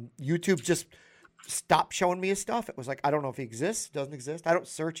 YouTube just stopped showing me his stuff. It was like, I don't know if he exists, doesn't exist. I don't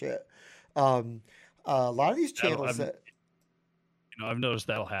search it. A lot of these channels I've noticed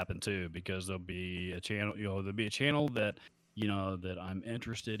that'll happen too, because there'll be a channel, that that I'm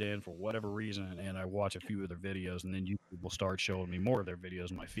interested in for whatever reason, and I watch a few of their videos, and then YouTube will start showing me more of their videos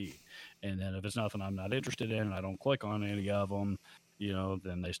in my feed. And then if it's nothing I'm not interested in, and I don't click on any of them,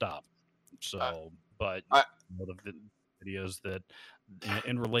 then they stop. So, but the videos that,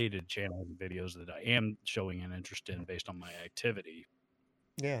 and related channel videos that I am showing an interest in based on my activity,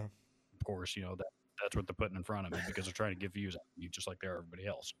 yeah, of course, that's what they're putting in front of me, because they're trying to get views out of me just like they're everybody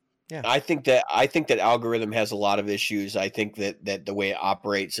else. Yeah. I think that algorithm has a lot of issues. I think that the way it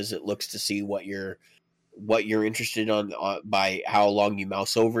operates is it looks to see what you're interested on by how long you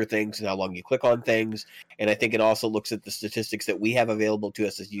mouse over things and how long you click on things. And I think it also looks at the statistics that we have available to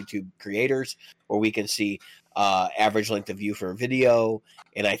us as YouTube creators, where we can see average length of view for a video.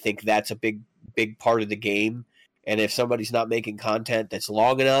 And I think that's a big part of the game. And if somebody's not making content that's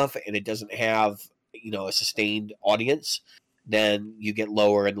long enough and it doesn't have a sustained audience, then you get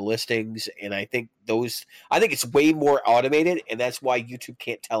lower in the listings. And I think it's way more automated, and that's why YouTube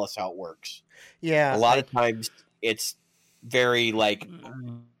can't tell us how it works. Yeah. A lot of times it's very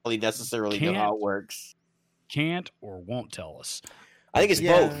really necessarily know how it works. Can't or won't tell us. I think it's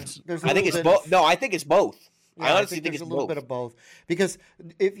both. I think it's both. No, I think it's both. Yeah, I honestly think it's a little bit of both, because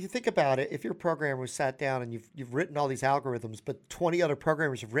if you think about it, if your programmer sat down and you've written all these algorithms, but 20 other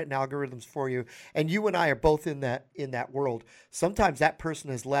programmers have written algorithms for you, and you and I are both in that world, sometimes that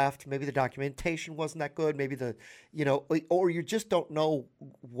person has left. Maybe the documentation wasn't that good. Maybe or you just don't know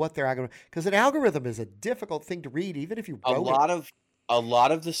what their algorithm, because an algorithm is a difficult thing to read, even if you wrote a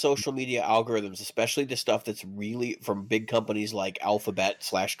lot of the social media algorithms, especially the stuff that's really from big companies like Alphabet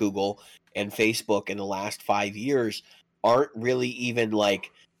 / Google and Facebook in the last 5 years, aren't really even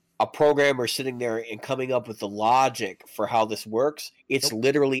like a programmer sitting there and coming up with the logic for how this works. It's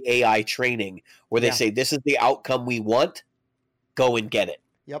literally AI training, where they say, this is the outcome we want, go and get it.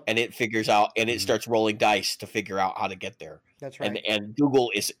 Yep. And it figures out, and it starts rolling dice to figure out how to get there. That's right. And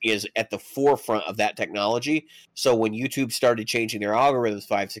Google is at the forefront of that technology. So when YouTube started changing their algorithms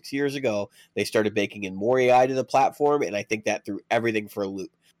 5-6 years ago, they started baking in more AI to the platform, and I think that threw everything for a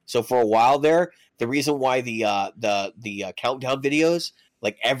loop. So for a while there, the reason why the countdown videos,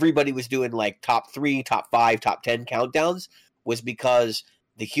 like everybody was doing like top 3, top 5, top 10 countdowns, was because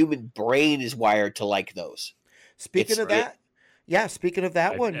the human brain is wired to like those. Speaking of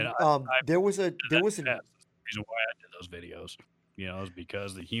that one, there was the reason why I did those videos, is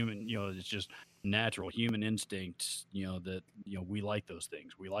because the human, it's just natural human instincts, that, we like those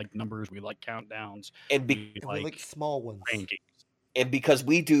things. We like numbers, we like countdowns, and we like small ones. Rankings. And because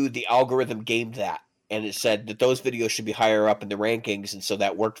we do, the algorithm gamed that. and it said that those videos should be higher up in the rankings, and so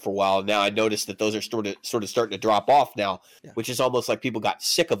that worked for a while. Now I noticed that those are sort of starting to drop off now, which is almost like people got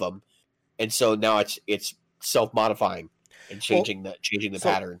sick of them, and so now it's self-modifying and changing the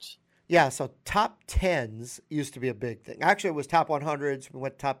patterns. Yeah, so top 10s used to be a big thing. Actually, it was top 100s. We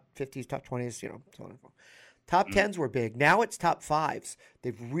went top 50s, top 20s, so on and so forth. Top 10s were big. Now it's top 5s.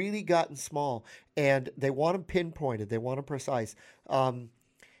 They've really gotten small, and they want them pinpointed. They want them precise. And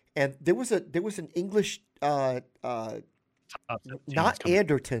there was an English, not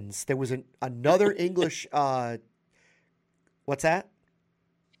Andertons. There was another English. What's that?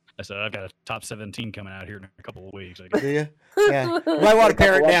 I said I've got a top 17 coming out here in a couple of weeks. Do you? Yeah. You might want to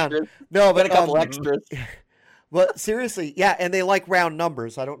pare it down. No, but a couple extras. But seriously, yeah, and they like round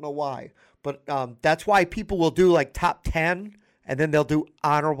numbers. I don't know why, but that's why people will do like top 10, and then they'll do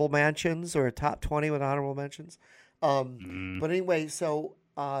honorable mentions or a top 20 with honorable mentions. But anyway, so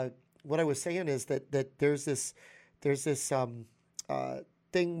what I was saying is that there's this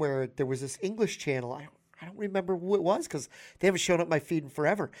thing where there was this English channel. I don't remember who it was because they haven't shown up my feed in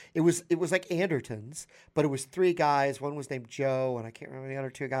forever. It was like Andertons, but it was 3 guys. One was named Joe, and I can't remember the other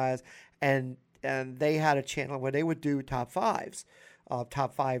 2 guys. And they had a channel where they would do top 5s,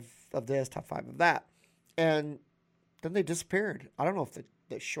 top 5 of this, top 5 of that, and then they disappeared. I don't know if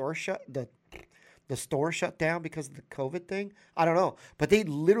the store shut down because of the COVID thing. I don't know, but they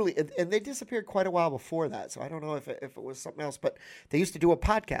literally and they disappeared quite a while before that. So I don't know if it was something else. But they used to do a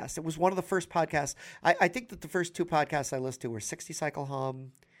podcast. It was one of the first podcasts. I think that the first 2 podcasts I listened to were 60 Cycle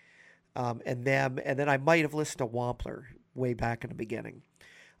Hum, and them, and then I might have listened to Wampler way back in the beginning.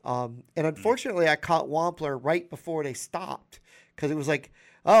 And unfortunately, I caught Wampler right before they stopped because it was like,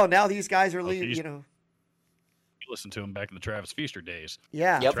 oh, now these guys are leaving. You listened to him back in the Travis Feaster days.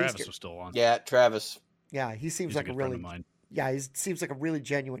 Yeah, yep. Travis was still on. Yeah, Travis. Yeah, he seems like a really he seems like a really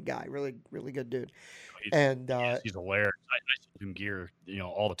genuine guy, really really good dude. He's hilarious. I sold him gear,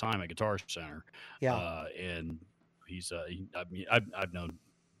 all the time at Guitar Center. Yeah, and he's I've known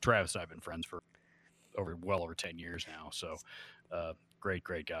Travis. I've been friends for well over 10 years now. So great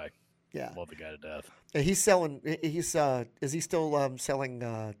guy. Yeah, love the guy to death. And he's selling. Is he still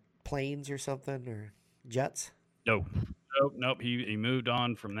selling planes or something or jets? Nope. He moved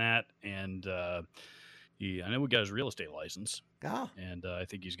on from that, and I know we got his real estate license. Oh. And I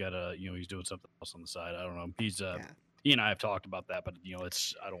think he's got he's doing something else on the side. I don't know. He and I have talked about that, but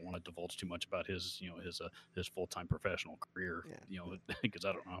I don't want to divulge too much about his his full-time professional career. Yeah. Because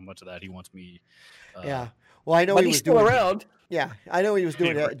I don't know how much of that he wants me. Yeah. Well, I know but he was still doing around. Yeah, I know he was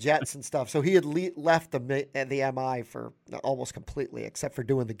doing jets and stuff. So he had left the MI for almost completely, except for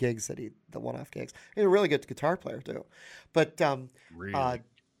doing the gigs the one-off gigs. He's a really good guitar player too. But really.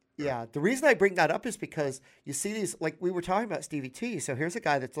 Yeah, the reason I bring that up is because you see these, like we were talking about Stevie T. So here's a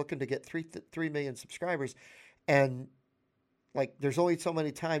guy that's looking to get 3 million subscribers, and like there's only so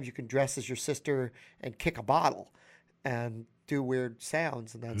many times you can dress as your sister and kick a bottle and do weird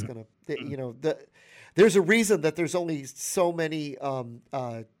sounds, and that's gonna there's a reason that there's only so many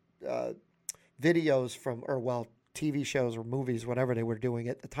videos from TV shows or movies, whatever they were doing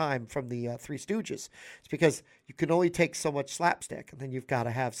at the time, from the Three Stooges. It's because you can only take so much slapstick, and then you've got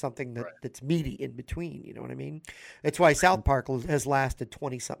to have something that's meaty in between. You know what I mean? It's why South Park has lasted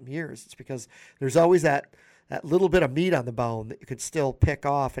 20-something years. It's because there's always that little bit of meat on the bone that you could still pick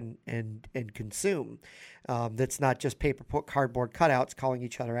off and consume. That's not just cardboard cutouts calling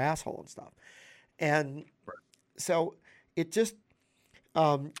each other asshole and stuff. And so it just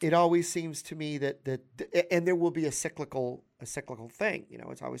it always seems to me that and there will be a cyclical thing.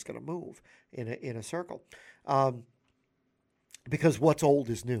 It's always going to move in a circle, because what's old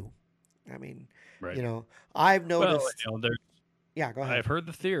is new. I mean, I've noticed. Well, yeah, go ahead. I've heard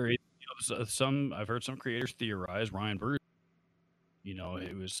the theory. I've heard some creators theorize. Ryan Bruce,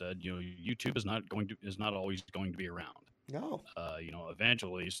 it was said, YouTube is not always going to be around. No.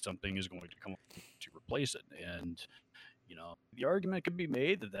 Eventually something is going to come to replace it, and the argument could be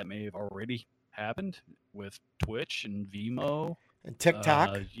made that may have already happened with Twitch and Vimeo and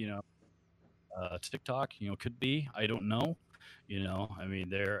TikTok. TikTok, could be. I don't know. I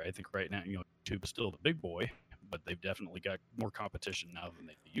mean, I think right now, YouTube is still the big boy, but they've definitely got more competition now than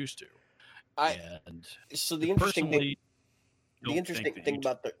they used to. So the interesting thing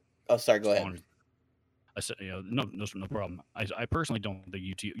about the. Oh, sorry. Go ahead. I said, no problem. I personally don't think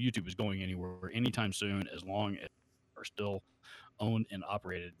YouTube is going anywhere anytime soon, as long as are still owned and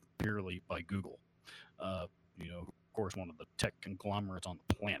operated purely by Google. Of course, one of the tech conglomerates on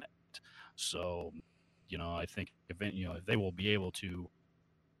the planet. So, I think if they will be able to,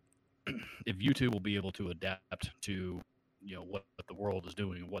 if YouTube will be able to adapt to, what the world is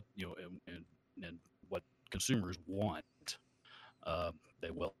doing, what and consumers want,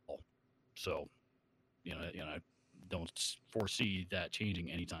 they will. So, I don't foresee that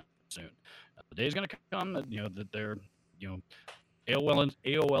changing anytime soon. The day is going to come that that they're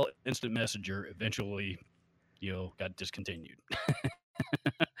AOL Instant Messenger eventually got discontinued.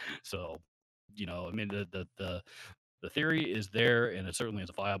 So, I mean the theory is there, and it certainly is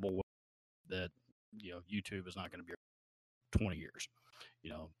a viable way that YouTube is not going to be 20 years.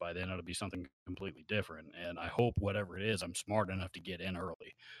 By then it'll be something completely different. And I hope whatever it is, I'm smart enough to get in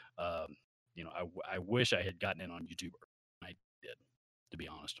early. I wish I had gotten in on YouTube. I did, to be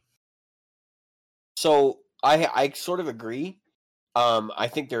honest. So I sort of agree. I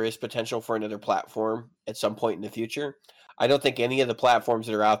think there is potential for another platform at some point in the future. I don't think any of the platforms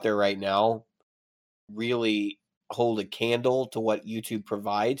that are out there right now really hold a candle to what YouTube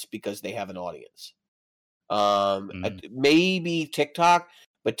provides because they have an audience. Maybe TikTok,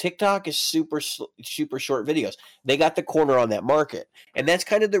 but TikTok is super short videos. They got the corner on that market, and that's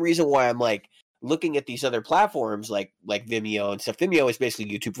kind of the reason why I'm like looking at these other platforms like Vimeo and stuff. Vimeo is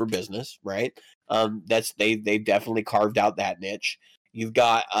basically YouTube for business, right? They've definitely carved out that niche. You've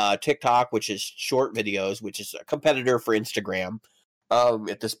got TikTok, which is short videos, which is a competitor for Instagram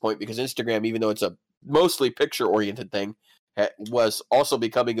at this point, because Instagram, even though it's a mostly picture oriented thing, was also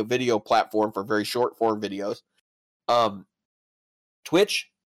becoming a video platform for very short form videos. Twitch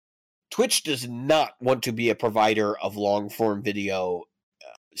does not want to be a provider of long form video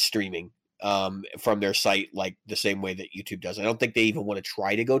streaming from their site, like the same way that YouTube does. I don't think they even want to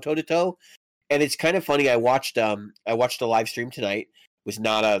try to go toe to toe. And it's kind of funny. I watched a live stream tonight. It was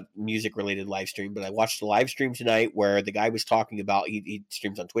not a music related live stream, but I watched a live stream tonight where the guy was talking about, he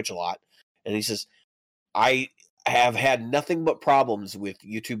streams on Twitch a lot, and he says, I have had nothing but problems with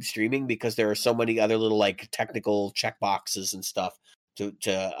YouTube streaming because there are so many other little like technical checkboxes and stuff to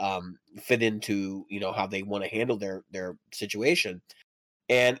fit into how they want to handle their situation.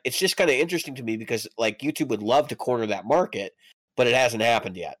 And it's just kind of interesting to me because like YouTube would love to corner that market, but it hasn't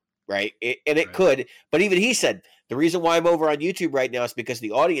happened yet, right? It could, but even he said the reason why I'm over on YouTube right now is because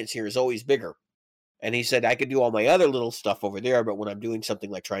the audience here is always bigger. And he said I could do all my other little stuff over there, but when I'm doing something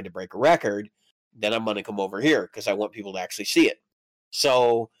like trying to break a record, then I'm going to come over here because I want people to actually see it.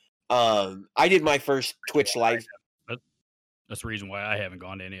 So I did my first Twitch live. That's the reason why I haven't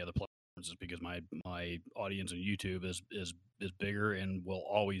gone to any other platforms, is because my audience on YouTube is bigger and will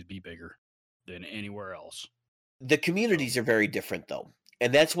always be bigger than anywhere else. The communities are very different though.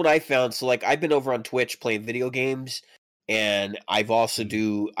 And that's what I found. So like I've been over on Twitch playing video games, and I've also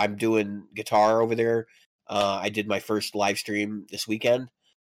I'm doing guitar over there. I did my first live stream this weekend,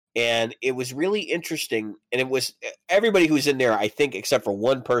 and it was really interesting. And it was everybody who was in there, I think, except for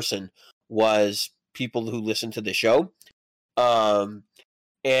one person, was people who listened to the show.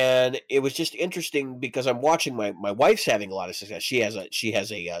 And it was just interesting because I'm watching my wife's having a lot of success. She has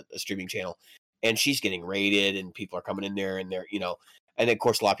a streaming channel, and she's getting rated, and people are coming in there, and they're and of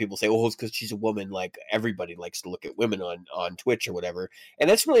course a lot of people say, "Oh, it's because she's a woman." Like everybody likes to look at women on Twitch or whatever, and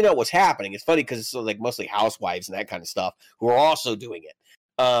that's really not what's happening. It's funny because it's like mostly housewives and that kind of stuff who are also doing it.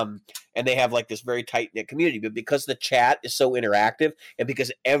 And they have like this very tight-knit community, but because the chat is so interactive, and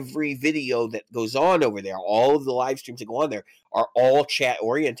because every video that goes on over there, all of the live streams that go on there are all chat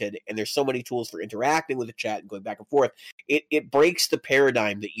oriented, and there's so many tools for interacting with the chat and going back and forth, it breaks the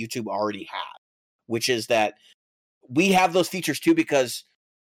paradigm that YouTube already had, which is that we have those features too because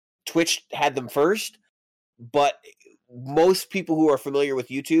Twitch had them first, but most people who are familiar with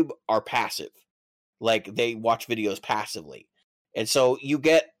YouTube are passive. Like they watch videos passively. And so you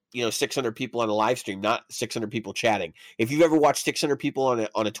get, 600 people on a live stream, not 600 people chatting. If you've ever watched 600 people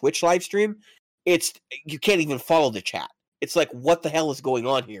on a Twitch live stream, you can't even follow the chat. It's like, what the hell is going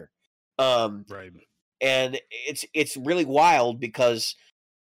on here? Right. And it's really wild because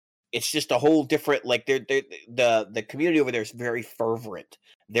it's just a whole different, like the community over there is very fervent.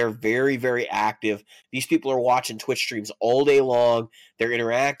 They're very, very active. These people are watching Twitch streams all day long. They're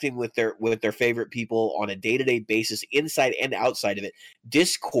interacting with their favorite people on a day-to-day basis, inside and outside of it.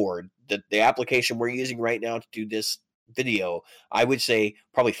 Discord, the application we're using right now to do this video, I would say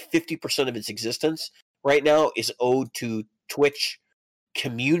probably 50% of its existence right now is owed to Twitch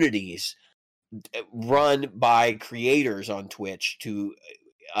communities run by creators on Twitch to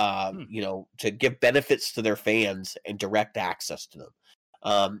to give benefits to their fans and direct access to them.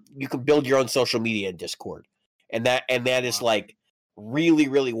 You can build your own social media in Discord, and that is like really,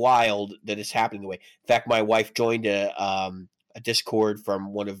 really wild that it's happening the way. In fact, my wife joined a Discord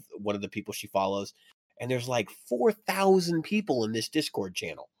from one of the people she follows, and there's like 4,000 people in this Discord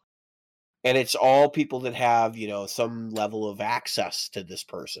channel, and it's all people that have some level of access to this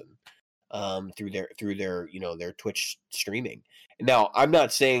person. through their their Twitch streaming. Now, I'm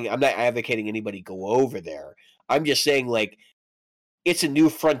not advocating anybody go over there. I'm just saying, like, it's a new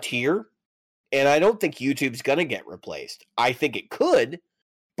frontier, and I don't think YouTube's gonna get replaced. I think it could,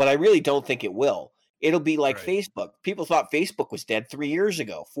 but I really don't think it will. It'll be like Facebook. People thought Facebook was dead 3 years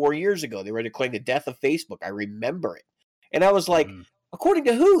ago, 4 years ago. They were declaring the death of Facebook. I remember it. And I was like, according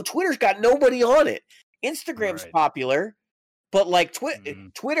to who? Twitter's got nobody on it. Instagram's popular, but like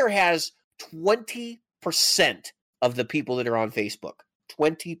Twitter has 20% of the people that are on Facebook.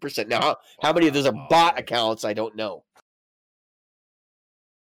 20%. Now, how many of those are bot accounts? I don't know.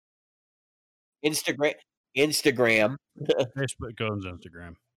 Instagram. Facebook goes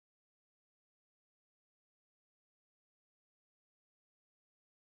Instagram.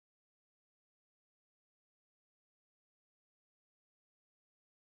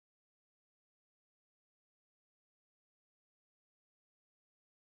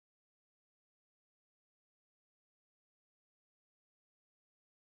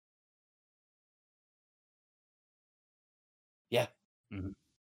 Yeah. Mm-hmm.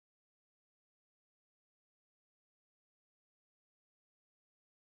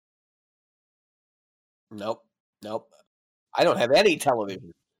 Nope. I don't have any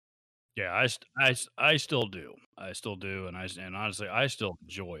television. Yeah, I still do. I still do, and honestly, I still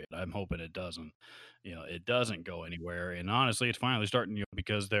enjoy it. I'm hoping it doesn't, it doesn't go anywhere. And honestly, it's finally starting,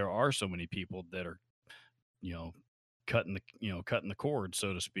 because there are so many people that are, cutting the cord,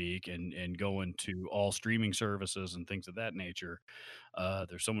 so to speak, and going to all streaming services and things of that nature.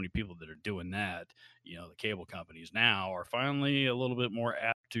 There's so many people that are doing that. The cable companies now are finally a little bit more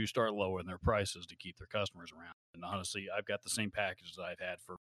apt to start lowering their prices to keep their customers around. And honestly, I've got the same packages I've had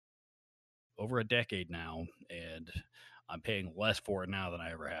for over a decade now, and I'm paying less for it now than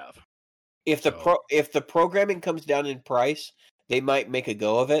I ever have. If the programming comes down in price, they might make a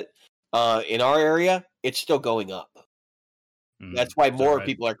go of it. In our area, it's still going up. That's why more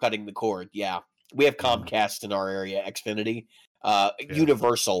people are cutting the cord. Yeah, we have Comcast in our area, Xfinity,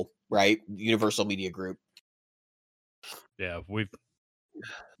 Universal, right? Universal Media Group. Yeah, we've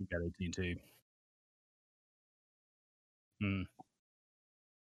got AT&T.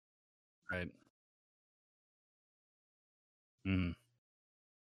 Right.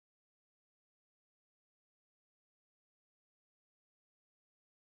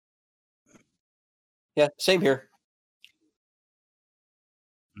 Yeah, same here.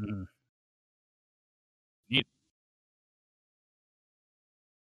 You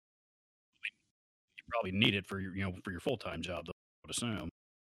probably need it for your full-time job, though, I would assume.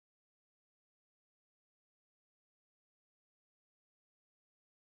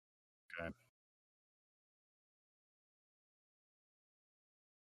 Okay.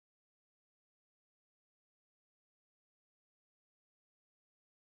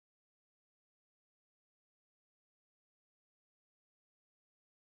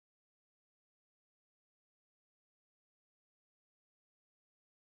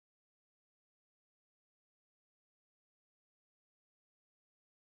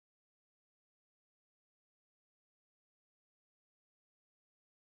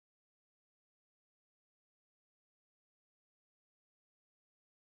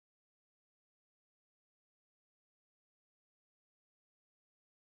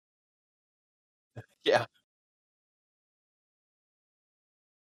 Yeah.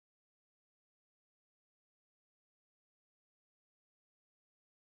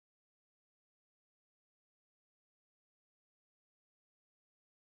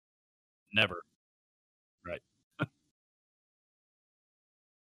 Never. Right.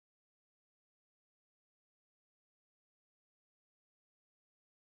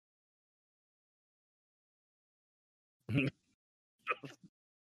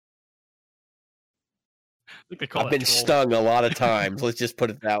 I've been stung a lot of times. Let's just put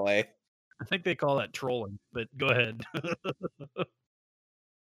it that way. I think they call that trolling, but go ahead.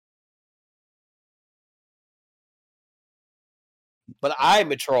 But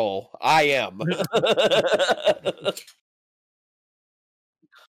I'm a troll. I am.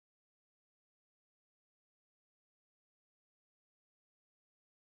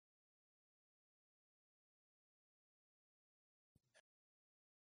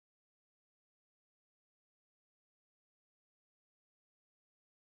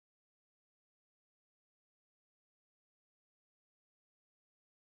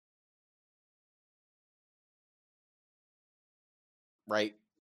 Right.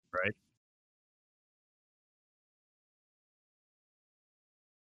 Right.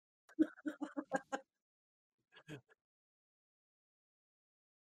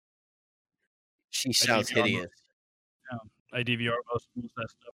 She sounds hideous. I DVR most of that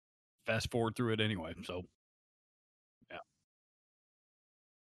stuff fast forward through it anyway. So, yeah.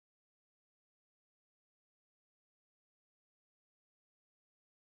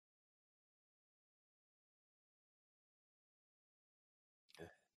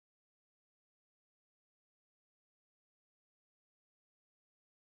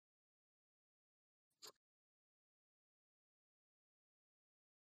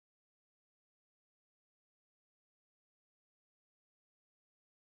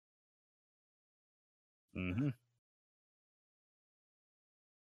 Mm-hmm.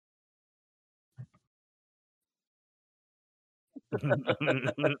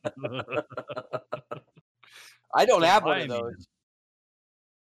 I don't So have one buy of me those.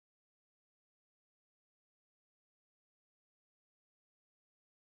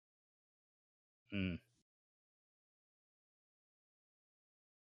 then. Mm,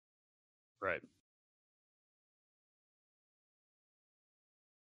 right.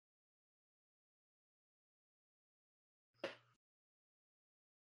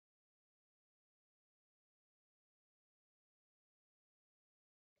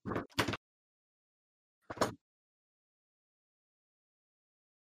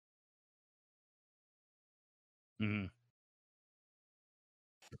 Mm,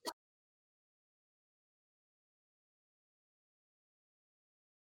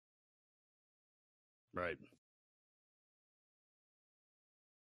 right.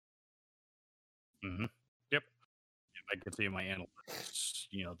 Mm-hmm. Yep. I can see in my analytics,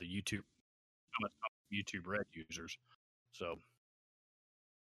 the YouTube, how much YouTube Red users. So,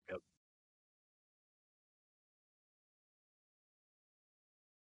 yep.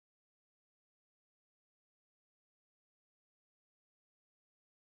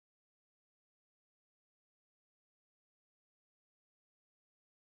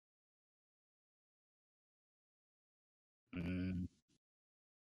 Mm.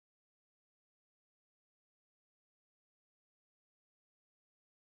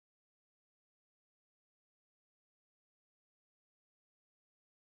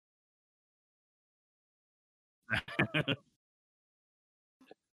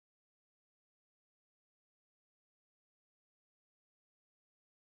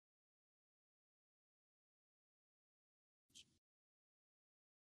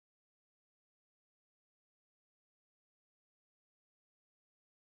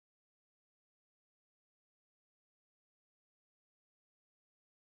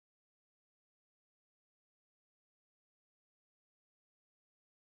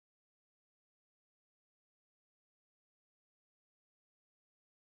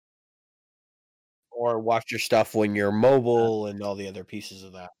 Or watch your stuff when you're mobile and all the other pieces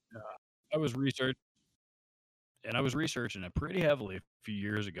of that. I was researching it pretty heavily a few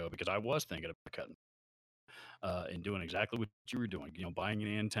years ago because I was thinking of cutting and doing exactly what you were doing. Buying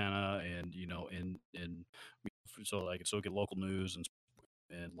an antenna and and so I could still get local news and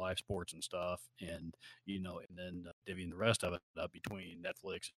live sports and stuff, and and then divvying the rest of it up between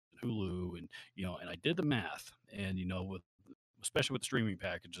Netflix and Hulu, and I did the math, and with especially with the streaming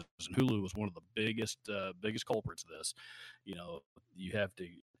packages, and Hulu was one of the biggest culprits of this. You have to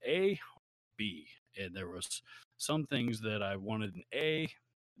A, B, and there was some things that I wanted in A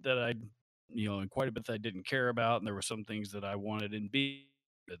that I, and quite a bit that I didn't care about, and there were some things that I wanted in B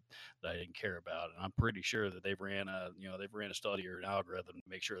that I didn't care about. And I'm pretty sure that they've ran a study or an algorithm to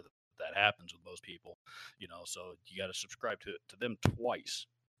make sure that that happens with most people. So you got to subscribe to them twice,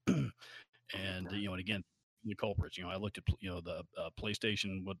 and and again. The culprits, I looked at the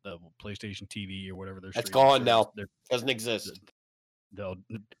PlayStation, what the PlayStation TV or whatever their That's streaming gone service. now. Doesn't exist. They'll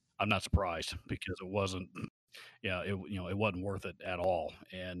I'm not surprised because it wasn't yeah it wasn't worth it at all.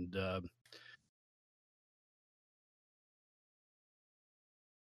 And all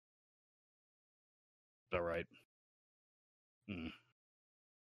right. Mm,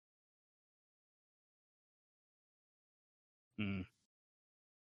 mm.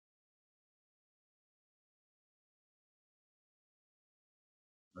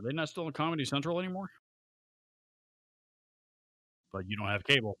 Are they not still on Comedy Central anymore? But you don't have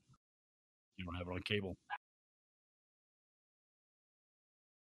cable. You don't have it on cable.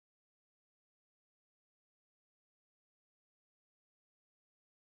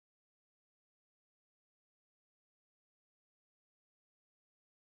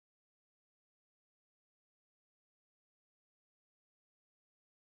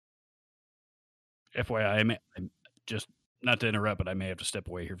 FYI, I'm just not to interrupt, but I may have to step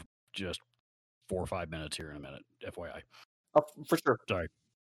away here for just 4 or 5 minutes here in a minute. FYI. Oh, for sure. Sorry.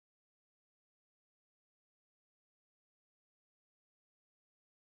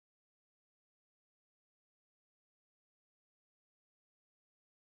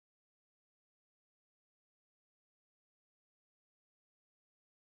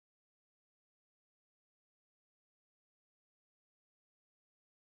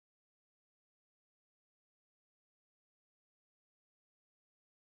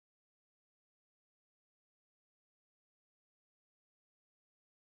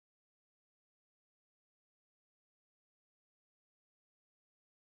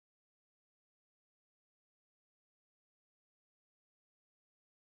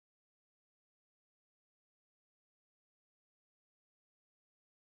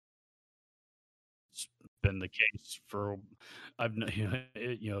 been the case for I've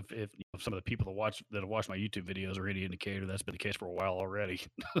if some of the people that have watched my YouTube videos are any indicator, that's been the case for a while already.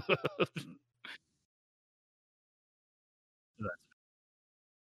 That's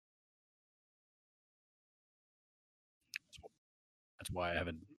that's why I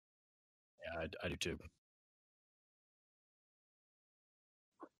haven't. Yeah, I do too.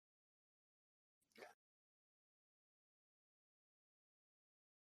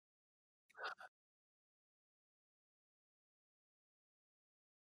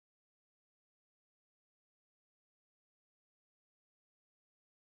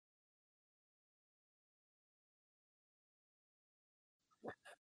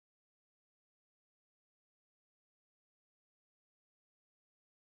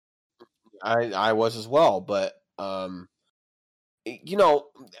 I was as well, but you know,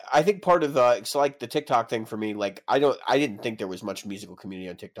 I think part of it's like the TikTok thing for me. Like, I didn't think there was much musical community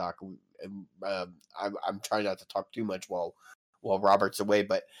on TikTok. And, I'm trying not to talk too much while Robert's away.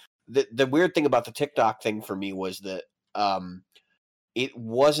 But the weird thing about the TikTok thing for me was that um, it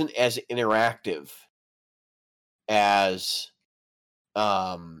wasn't as interactive as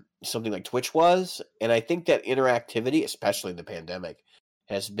something like Twitch was, and I think that interactivity, especially in the pandemic,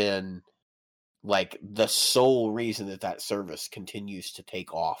 has been like the sole reason that that service continues to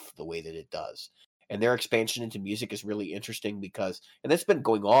take off the way that it does. And their expansion into music is really interesting because, and that's been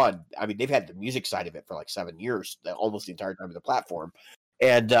going on. I mean, they've had the music side of it for like 7 years, almost the entire time of the platform.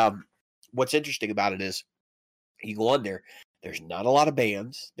 And what's interesting about it is, you go on there, there's not a lot of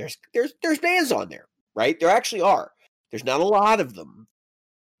bands. There's bands on there, right? There actually are. There's not a lot of them,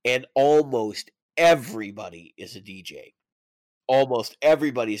 and almost everybody is a DJ. Almost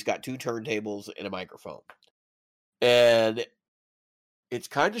everybody's got two turntables and a microphone. And it's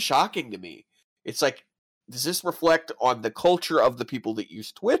kind of shocking to me. It's like, does this reflect on the culture of the people that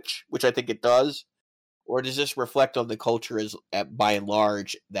use Twitch, which I think it does, or does this reflect on the culture as by and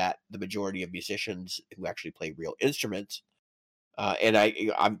large that the majority of musicians who actually play real instruments, and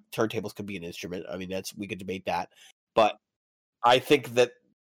I'm turntables could be an instrument. I mean, we could debate that, but I think that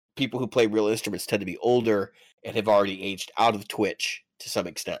people who play real instruments tend to be older and have already aged out of Twitch to some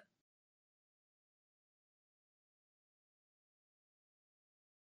extent.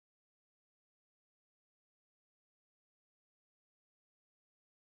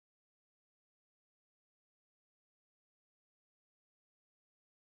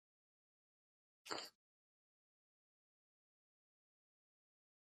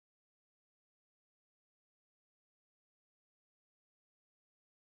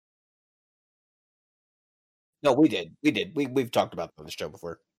 No, we did. We did. We've talked about that on the show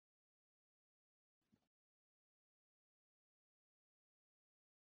before.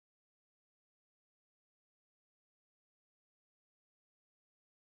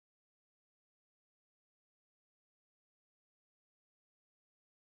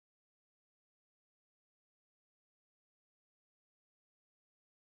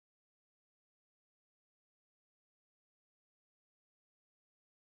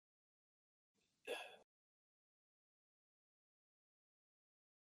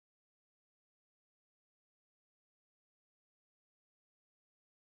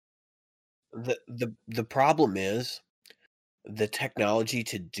 The problem is the technology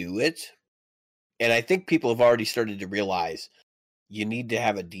to do it, and I think people have already started to realize you need to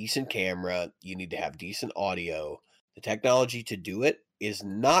have a decent camera, you need to have decent audio. The technology to do it is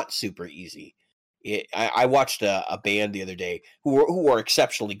not super easy. I watched a band the other day who were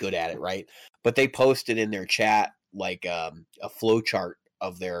exceptionally good at it, right? But they posted in their chat like a flow chart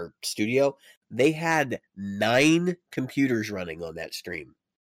of their studio. They had 9 computers running on that stream,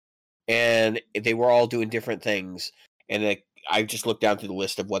 and they were all doing different things. And I just looked down through the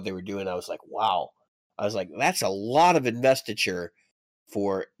list of what they were doing. I was like, wow. I was like, that's a lot of investiture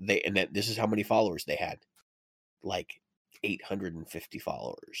and that this is how many followers they had, like 850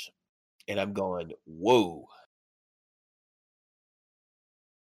 followers. And I'm going, whoa.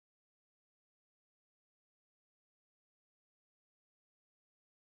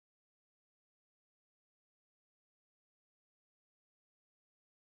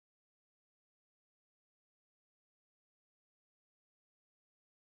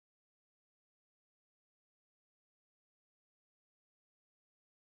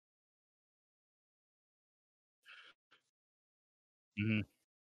 Mhm.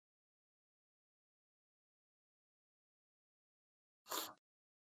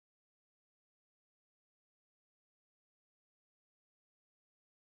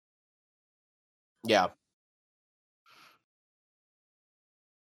 Yeah.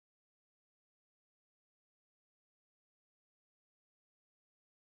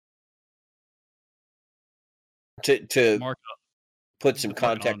 To Mark, put some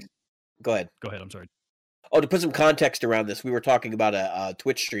context. Go ahead. Go ahead. I'm sorry. Oh, to put some context around this, we were talking about a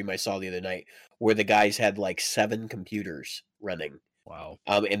Twitch stream I saw the other night where the guys had like 7 computers running. Wow.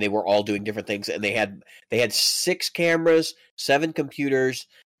 And they were all doing different things, and they had 6 cameras, 7 computers,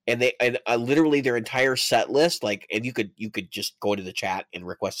 and literally their entire set list, like, and you could just go into the chat and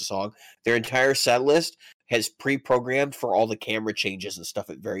request a song. Their entire set list has pre-programmed for all the camera changes and stuff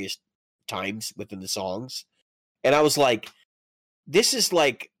at various times within the songs. And I was like, this is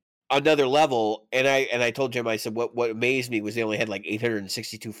like another level. And I told Jim, I said, what amazed me was they only had like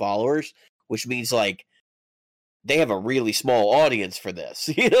 862 followers, which means like they have a really small audience for this.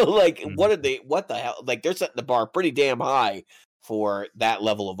 Like what the hell? Like they're setting the bar pretty damn high for that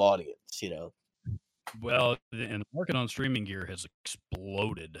level of audience, Well, and the market on streaming gear has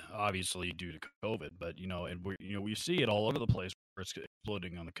exploded, obviously due to COVID. But and we see it all over the place where it's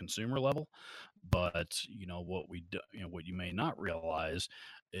exploding on the consumer level. But what you may not realize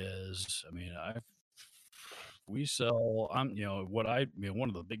is, I mean, we sell. One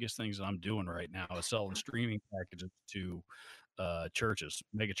of the biggest things that I'm doing right now is selling streaming packages to churches,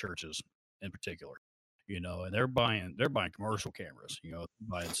 mega churches in particular. And they're buying commercial cameras.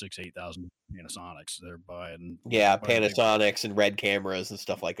 Buying 6,000-8,000 Panasonics. They're buying Panasonics and Red cameras and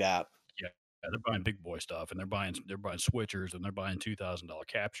stuff like that. Yeah, they're buying big boy stuff, and they're buying switchers, and they're buying $2,000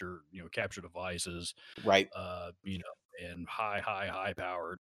 capture devices, right? And high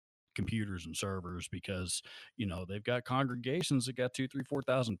powered computers and servers, because they've got congregations that got 2, 3,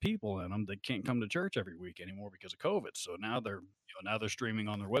 4,000 people in them that can't come to church every week anymore because of COVID. So now they're streaming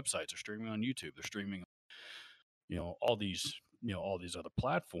on their websites, they're streaming on YouTube, they're streaming all these other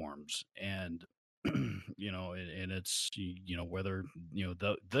platforms. And and it's whether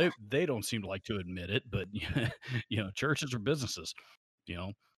they don't seem to like to admit it, but churches are businesses.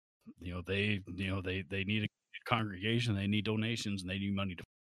 They need a congregation, they need donations, and they need money to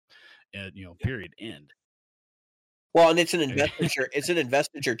period, end. Well, and it's an investiture. It's an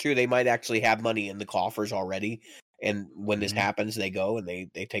investiture too. They might actually have money in the coffers already, and when this happens, they go and they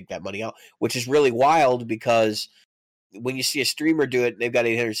take that money out, which is really wild, because when you see a streamer do it, they've got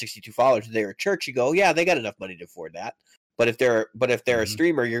 862 followers. They're a church. You go, yeah, they got enough money to afford that. But if they're a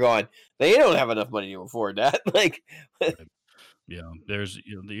streamer, you're going, they don't have enough money to afford that. Like, there's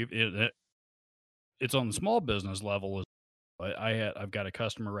it's on the small business level. I've got a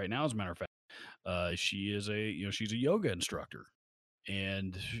customer right now, as a matter of fact. She is she's a yoga instructor,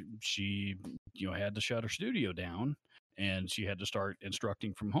 and she had to shut her studio down, and she had to start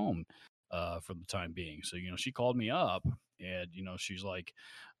instructing from home for the time being. So she called me up, and she's like,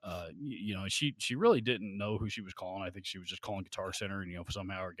 she really didn't know who she was calling. I think she was just calling Guitar Center, and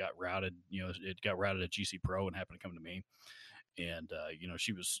somehow it got routed. It got routed at GC Pro and happened to come to me. And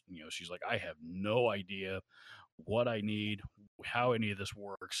she's like, I have no idea what I need, how any of this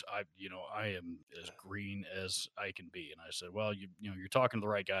works. I am as green as I can be. And I said, well, you're talking to the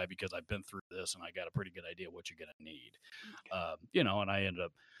right guy, because I've been through this and I got a pretty good idea what you're going to need. And I ended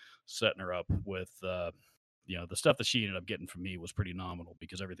up setting her up with, the stuff that she ended up getting from me was pretty nominal,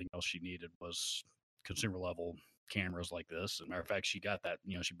 because everything else she needed was consumer level cameras like this. As a matter of fact, she got that,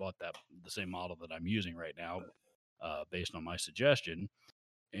 she bought the same model that I'm using right now, based on my suggestion.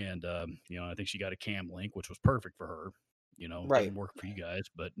 And I think she got a Cam Link, which was perfect for her. right. Doesn't work for you guys,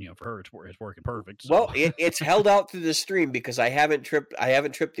 but for her, it's working perfect. So. Well, it's held out through the stream, because I haven't tripped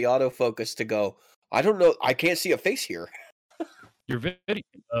the autofocus to go, I don't know, I can't see a face here. Your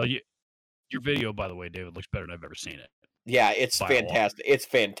video, by the way, David, looks better than I've ever seen it. Yeah, it's fantastic. It's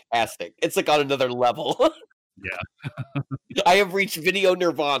fantastic. It's like on another level. Yeah. I have reached video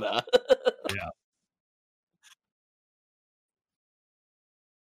nirvana. Yeah.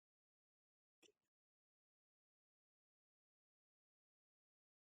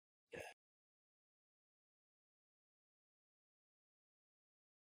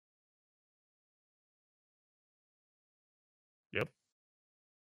 Yep.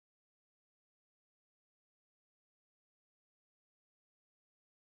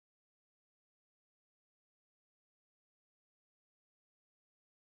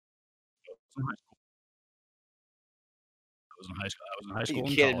 I was in high school. Are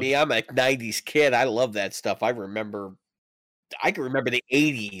you kidding me? I'm a 90s kid. I love that stuff. I can remember the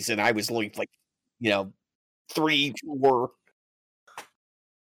 80s, and I was like 3, 4.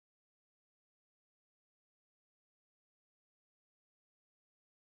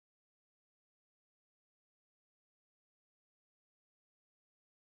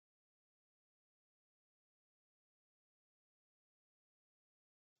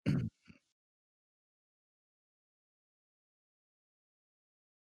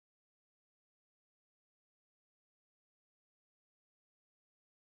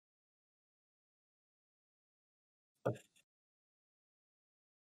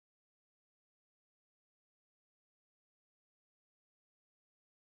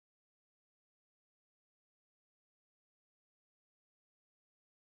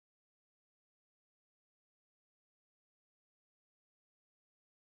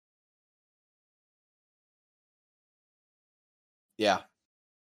 Yeah.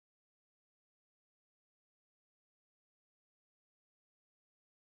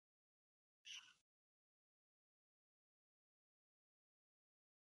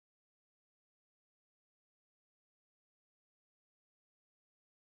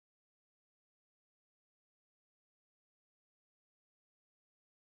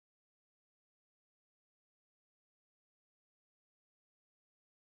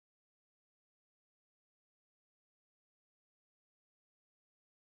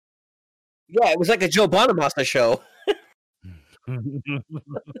 Yeah, it was like a Joe Bonamassa show.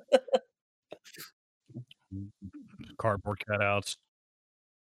 Cardboard cutouts.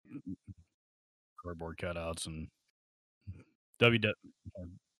 Cardboard cutouts and WW.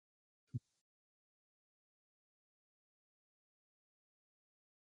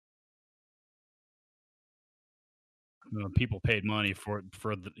 People paid money for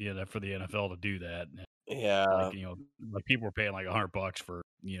the for the NFL to do that. Yeah. Like like people were paying like $100 for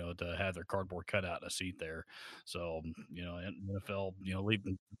to have their cardboard cutout in a seat there. So NFL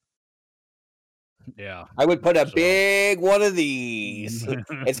leaving. Yeah, I would put a so big one of these.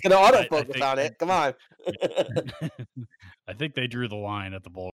 It's going to autofocus on it. Come on. I think they drew the line at the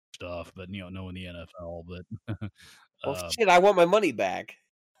bowl stuff, but knowing the NFL, but Well, shit, I want my money back.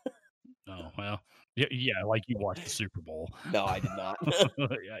 oh well, yeah, like you watched the Super Bowl. No, I did not.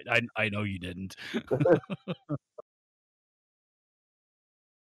 I know you didn't.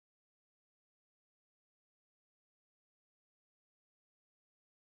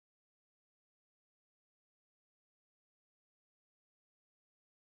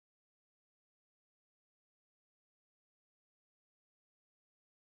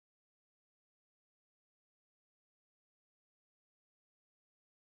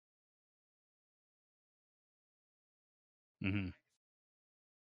 Hmm.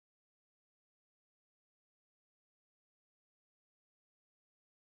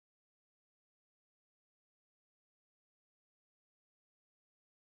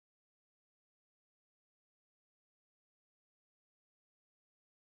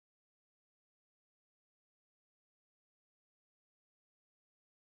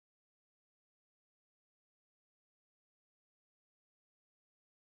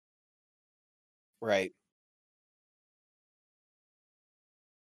 Right.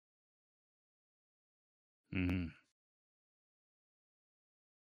 Hmm.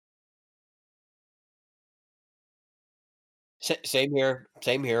 Same here.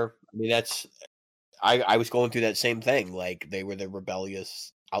 Same here. I mean, I was going through that same thing. Like they were the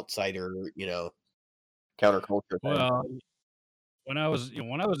rebellious outsider, counterculture thing. Well, when I was yeah,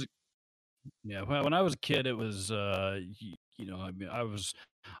 when I was a kid, it was I mean,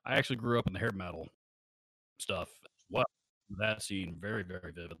 I actually grew up in the hair metal stuff as well. That scene very,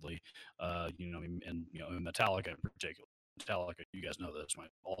 very vividly. And in Metallica in particular. Metallica, you guys know that's my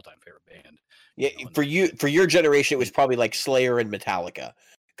all-time favorite band. Yeah, And, for your generation, it was probably like Slayer and Metallica,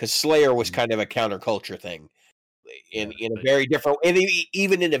 because Slayer was kind of a counterculture thing, in a very different, and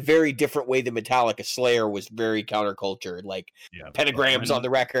even in a very different way than Metallica. Slayer was very counterculture, like pentagrams on the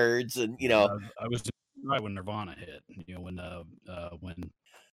records, and I was right when Nirvana hit. When I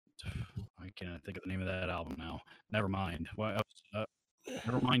can't think of the name of that album now. Nevermind. Well,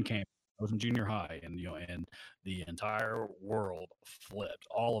 Nevermind came. I was in junior high, and and the entire world flipped.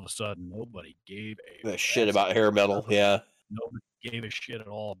 All of a sudden, nobody gave the shit about hair metal. Yeah, nobody gave a shit at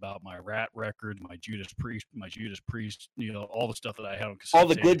all about my Rat record, my Judas Priest, all the stuff that I had on cassette. All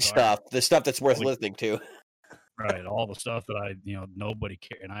the good stuff, the stuff that's worth listening to. Right, all the stuff that I, nobody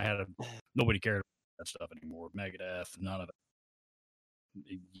cared, and nobody cared about that stuff anymore. Megadeth, none of it.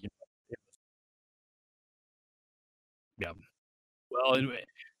 Yeah. Well, anyway,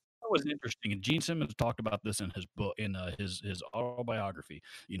 that was interesting, and Gene Simmons talked about this in his book, in his autobiography.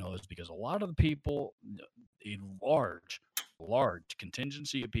 Is because a lot of the people, a large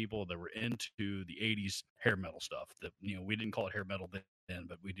contingency of people that were into the '80s hair metal stuff. That we didn't call it hair metal then,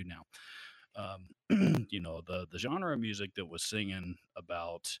 but we do now. The genre of music that was singing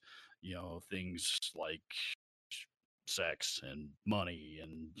about things like sex and money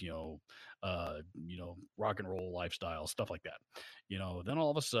and rock and roll lifestyle, stuff like that. Then all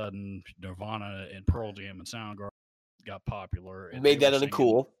of a sudden Nirvana and Pearl Jam and Soundgarden got popular and made that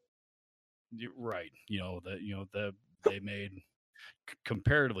uncool. Right. They made,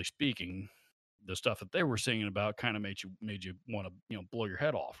 comparatively speaking, the stuff that they were singing about kind of made you want to blow your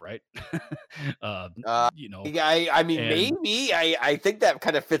head off, right? uh, Yeah, I mean, maybe I think that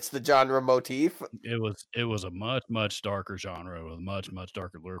kind of fits the genre motif. It was a much darker genre with much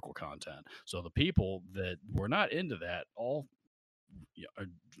darker lyrical content. So the people that were not into that all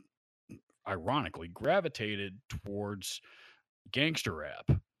ironically gravitated towards gangster rap,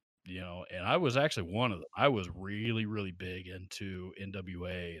 and I was actually one of them. I was really big into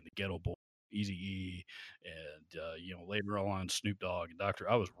NWA and the Ghetto Boy, Eazy-E, and later on Snoop Dogg and Dr.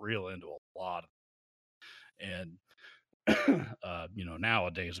 I was real into a lot of, and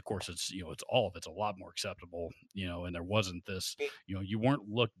nowadays, of course, it's it's a lot more acceptable, and there wasn't this, you weren't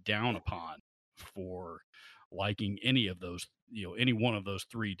looked down upon for liking any of those, any one of those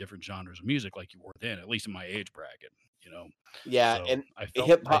three different genres of music like you were then, at least in my age bracket, Yeah, So and I felt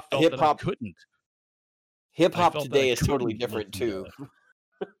that I couldn't. Hip hop today is totally different too.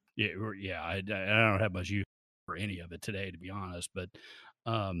 Yeah, I don't have much use for any of it today, to be honest. But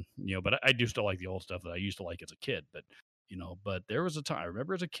but I do still like the old stuff that I used to like as a kid. But there was a time I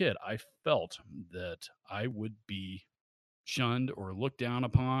remember as a kid, I felt that I would be shunned or looked down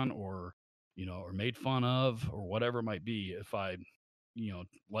upon, or or made fun of, or whatever it might be, if I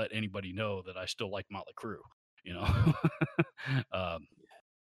let anybody know that I still like Motley Crue.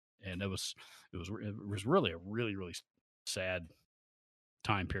 And it was really a really sad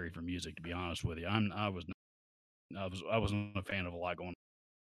time period for music, to be honest with you. I wasn't a fan of a lot going on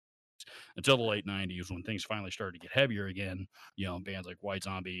until the late 90s, when things finally started to get heavier again. Bands like White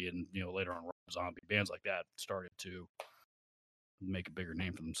Zombie and later on Rob Zombie, bands like that started to make a bigger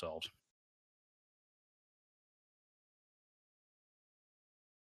name for themselves.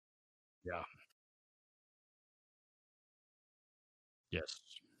 Yeah. Yes.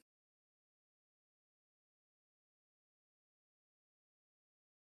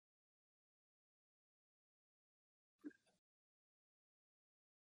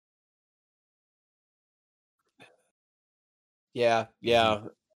 Yeah. Mm-hmm.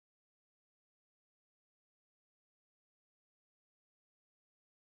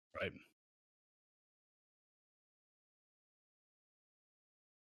 Right.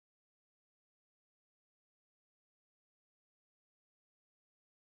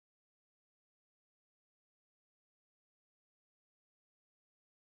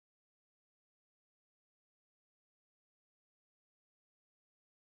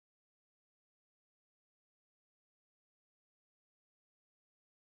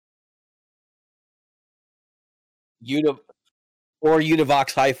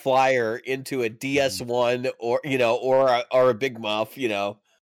 Univox High Flyer into a Mm-hmm. DS1 or a Big Muff. They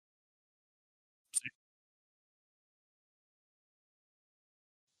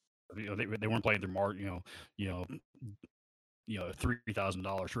weren't playing their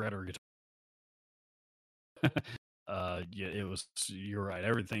 $3,000 shredder guitar. Yeah, it was. You're right.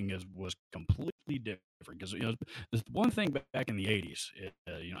 Everything was completely different, because there's one thing back in the '80s.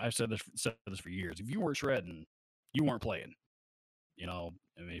 I've said this for years. If you weren't shredding, you weren't playing. I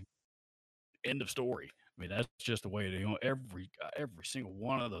mean, end of story. I mean, that's just the way every single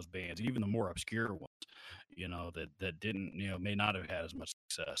one of those bands, even the more obscure ones, that didn't, may not have had as much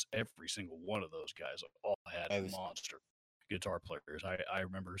success. Every single one of those guys all had monster guitar players. I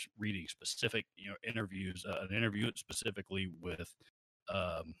remember reading specific, interviews, an interview specifically with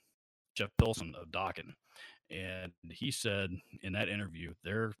Jeff Pilson of Dokken, and he said in that interview,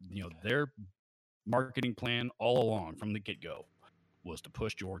 their marketing plan all along from the get go was to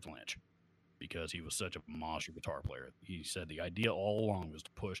push George Lynch, because he was such a monster guitar player. He said the idea all along was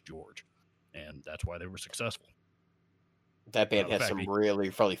to push George, and that's why they were successful. That band had some really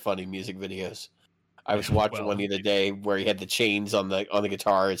funny music videos. I was watching one the other day where he had the chains on the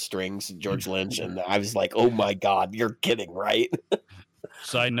guitar and strings, George Lynch, and I was like, "Oh my god, you're kidding, right?"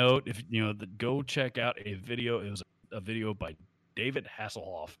 Side note: if go check out a video. It was a video by David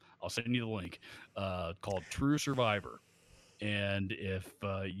Hasselhoff. I'll send you the link. Called "True Survivor." And if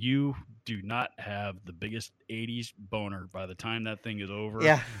you do not have the biggest 80s boner by the time that thing is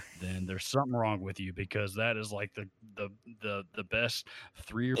over, then there's something wrong with you, because that is like the best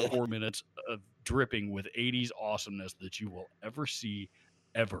 3 or 4 minutes of dripping with 80s awesomeness that you will ever see,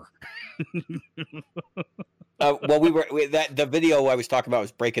 ever. Well, the video I was talking about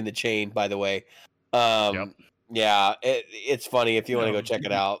was "Breaking the Chain," by the way. Yep. Yeah, it's funny if you want to go check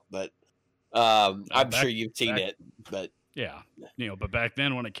it out, but I'm sure you've seen it, but. Yeah, but back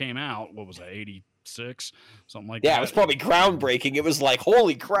then when it came out, what was that, 86, something like that? Yeah, it was probably groundbreaking. It was like,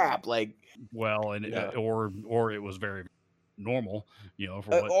 holy crap, like. Well, and or it was very normal,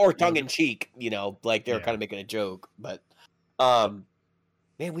 or tongue in cheek, like they were kind of making a joke, but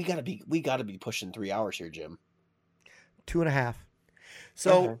Man, we gotta be pushing 3 hours here, Jim. 2.5.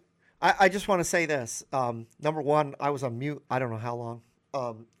 So I just want to say this. Number one, I was on mute. I don't know how long.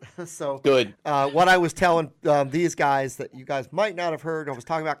 So good. What I was telling these guys that you guys might not have heard, I was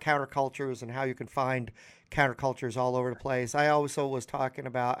talking about countercultures and how you can find countercultures all over the place. I also was talking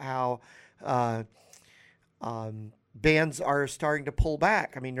about how bands are starting to pull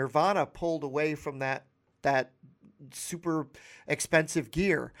back. I mean, Nirvana pulled away from that super expensive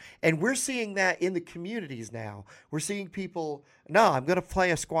gear, and we're seeing that in the communities now. We're seeing people, no, I'm going to play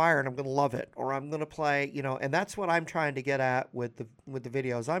a Squier and I'm going to love it, or I'm going to play, and that's what I'm trying to get at with the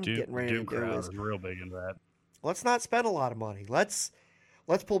videos I'm getting ready to do. Is real big into that. Let's not spend a lot of money. Let's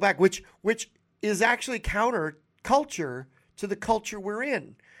pull back, which is actually counter culture to the culture we're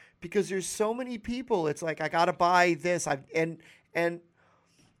in, because there's so many people. It's like, I got to buy this.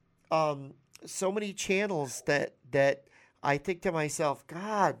 So many channels that I think to myself,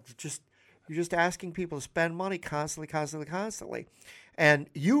 God, you're just asking people to spend money constantly. And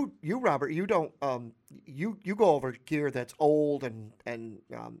you Robert, you don't you go over gear that's old and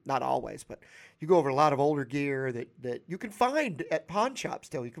not always, but you go over a lot of older gear that you can find at pawn shops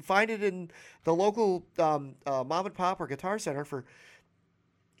still. You can find it in the local mom and pop or guitar center for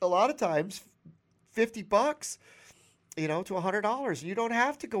a lot of times $50. To $100. You don't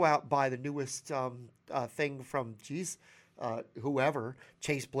have to go out and buy the newest thing from whoever,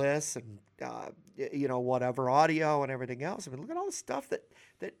 Chase Bliss and whatever audio and everything else. I mean, look at all the stuff that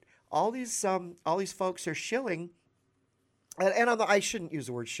all these folks are shilling. And I shouldn't use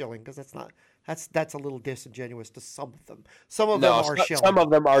the word shilling, because that's a little disingenuous to some of them. Some of them are shillers. Some of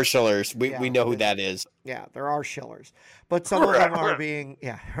them are shillers. We know who that is. Yeah, there are shillers, but some of them are being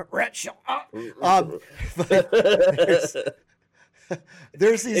Rhett Shill.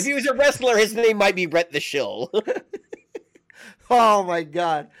 There's these. If he was a wrestler, his name might be Rhett the Shill. Oh my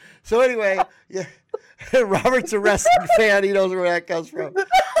God! So anyway, yeah, Robert's a wrestling fan. He knows where that comes from.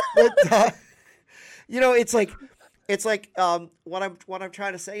 But it's like what I'm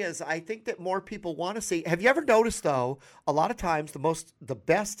trying to say is, I think that more people want to see. Have you ever noticed, though, a lot of times the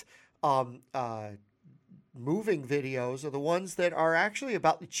best moving videos are the ones that are actually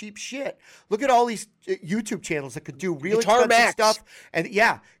about the cheap shit. Look at all these YouTube channels that could do real Guitar expensive Max stuff. And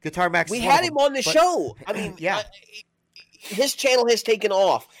yeah, Guitar Max. We had him on the show. I mean, yeah, his channel has taken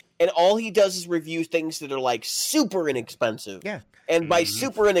off, and all he does is review things that are like super inexpensive. Yeah, and by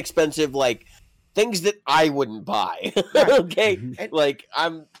super inexpensive, like things that I wouldn't buy. Right. Okay, like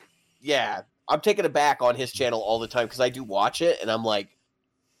I'm taken aback on his channel all the time, because I do watch it, and I'm like,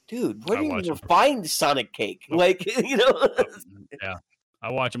 dude, where do you even find Sonic Cake? Like, Yeah,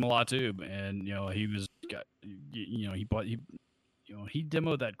 I watch him a lot too, and he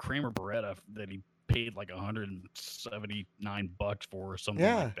demoed that Kramer Beretta that he paid like $179 for, or something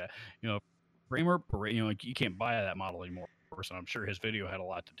like that. Kramer Beretta, you can't buy that model anymore. And I'm sure his video had a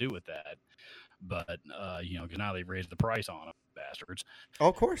lot to do with that, but because now they've raised the price on them, bastards. Oh,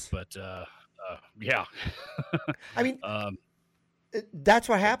 of course. But yeah, I mean. That's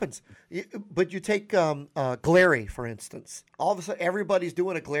what happens. But you take Glary, for instance. All of a sudden, everybody's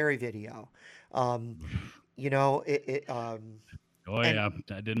doing a Glary video. Yeah, I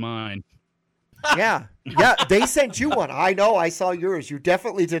did mine. Yeah, they sent you one. I know. I saw yours. You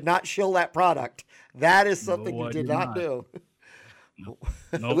definitely did not shill that product. That is something you did not do. Nope.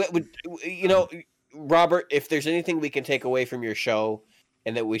 Robert, if there's anything we can take away from your show,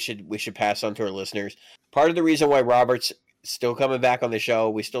 and that we should pass on to our listeners, part of the reason why Robert's still coming back on the show,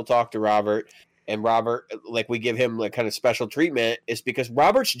 we still talk to Robert, and Robert, like, we give him like kind of special treatment, is because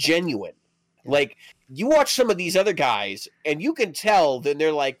Robert's genuine. Like, you watch some of these other guys, and you can tell that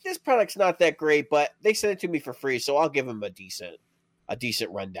they're like, this product's not that great, but they sent it to me for free, so I'll give them a decent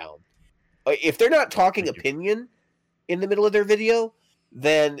rundown. If they're not talking opinion in the middle of their video,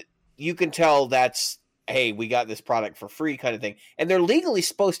 then you can tell that's, hey, we got this product for free kind of thing. And they're legally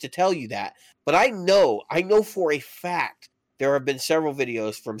supposed to tell you that. But I know for a fact there have been several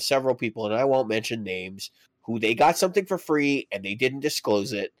videos from several people, and I won't mention names, who they got something for free and they didn't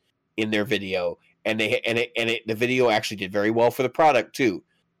disclose it in their video. And the video actually did very well for the product too.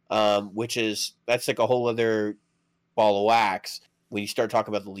 That's like a whole other ball of wax when you start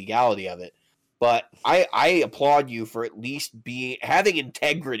talking about the legality of it. But I applaud you for at least having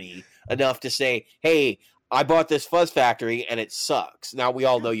integrity enough to say, hey, I bought this Fuzz Factory and it sucks. Now, we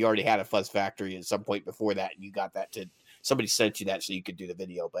all know you already had a Fuzz Factory at some point before that, and you got that somebody sent you that so you could do the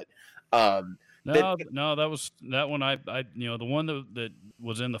video. But no, that was that one. I the one that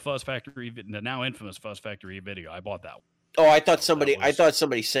was in the Fuzz Factory, the now infamous Fuzz Factory video. I bought that one. Oh, I thought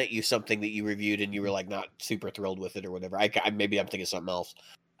somebody sent you something that you reviewed and you were like not super thrilled with it or whatever. Maybe I'm thinking something else.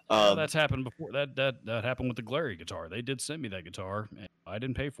 That's happened before. That happened with the Glary guitar. They did send me that guitar, and I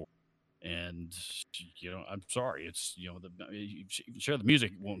didn't pay for it. And I'm sorry. It's share the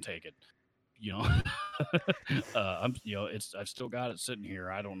music won't take it. I've still got it sitting here.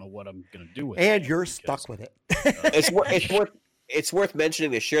 I don't know what I'm gonna do with it. And you're stuck with it. It's worth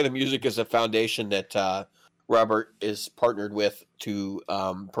mentioning that Share the Music is a foundation that Robert is partnered with to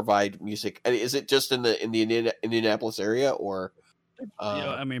provide music. Is it just in the Indianapolis area, or?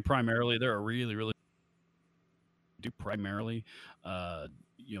 Primarily they're really do primarily.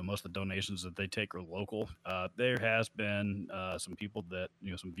 Most of the donations that they take are local. There has been some people that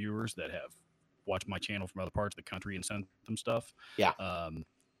some viewers that have watched my channel from other parts of the country and sent them stuff. Yeah, I'm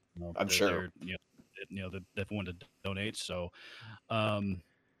sure. they've wanted to donate. So,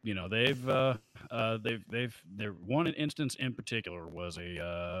 they've their one instance in particular was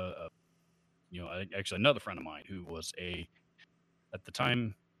actually another friend of mine who was at the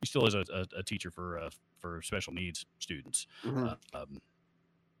time he still is a teacher for special needs students. Mm-hmm.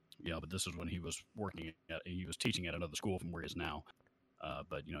 But this is when he was he was teaching at another school from where he is now.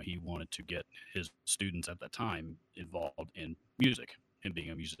 But he wanted to get his students at that time involved in music, him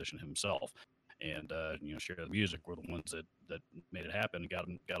being a musician himself, and Share the Music were the ones that made it happen. And got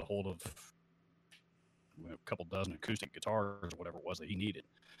a hold of a couple dozen acoustic guitars or whatever it was that he needed,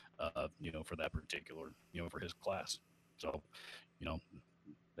 for that particular, for his class. So,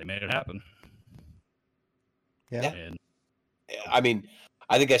 they made it happen. Yeah. And I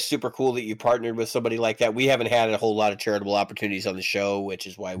think that's super cool that you partnered with somebody like that. We haven't had a whole lot of charitable opportunities on the show, which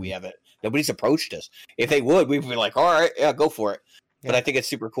is why nobody's approached us. If they would, we'd be like, all right, yeah, go for it. Yeah. But I think it's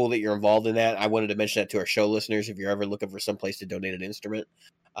super cool that you're involved in that. I wanted to mention that to our show listeners. If you're ever looking for some place to donate an instrument,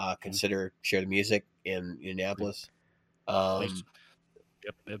 consider Share the Music in Indianapolis. Everything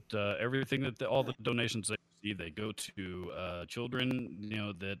all the donations they receive, they go to children,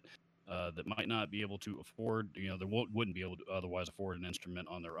 that might not be able to afford, they wouldn't be able to otherwise afford an instrument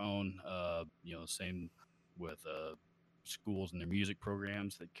on their own. Same with schools and their music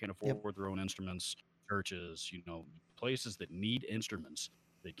programs that can't afford their own instruments, churches, places that need instruments,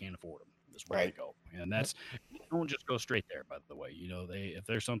 they can't afford them. That's where they go. And that's, don't just go straight there, by the way. If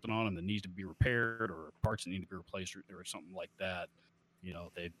there's something on them that needs to be repaired or parts that need to be replaced or something like that,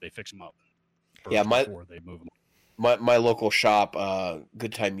 they fix them up before they move them. My local shop,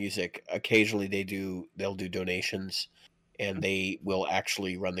 Good Time Music, occasionally they'll do donations, and they will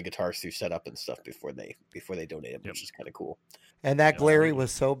actually run the guitars through setup and stuff before they donate them, which is kind of cool. And that Glary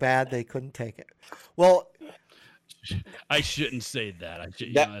was so bad they couldn't take it. Well, I shouldn't say that.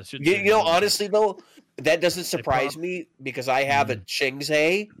 Honestly though, that doesn't surprise me because I have a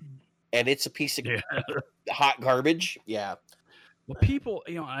Chingze, and it's a piece of hot garbage. Yeah. Well, people,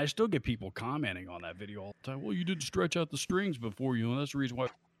 I still get people commenting on that video all the time. Well, you didn't stretch out the strings before, that's the reason why.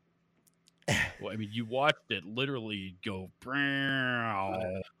 Well, you watched it literally go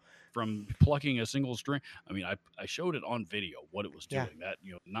from plucking a single string. I showed it on video what it was doing. That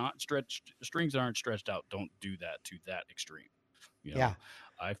not stretched strings aren't stretched out. Don't do that to that extreme.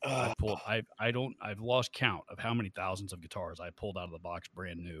 I've lost count of how many thousands of guitars I pulled out of the box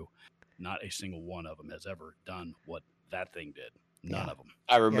brand new. Not a single one of them has ever done what that thing did. None of them.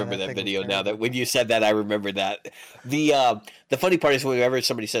 I remember that video now. That when you said that, I remember that. The funny part is whenever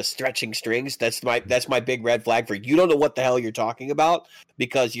somebody says stretching strings, that's my big red flag for you don't know what the hell you're talking about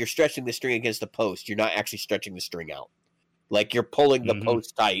because you're stretching the string against the post. You're not actually stretching the string out. Like you're pulling the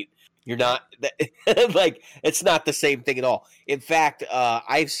post tight. You're not like it's not the same thing at all. In fact,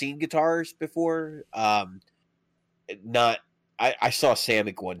 I've seen guitars before. I saw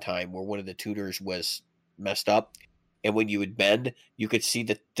Samick one time where one of the tuners was messed up. And when you would bend, you could see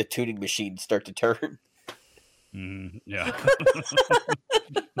the tuning machine start to turn. Yeah.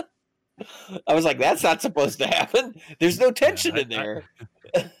 I was like, that's not supposed to happen. There's no tension in there.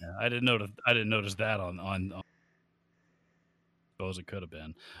 I didn't notice that on suppose it could have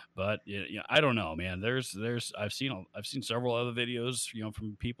been, but I don't know, man. I've seen several other videos,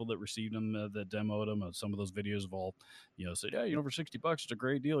 from people that received them, that demoed them. Some of those videos have all, said, yeah, for $60, it's a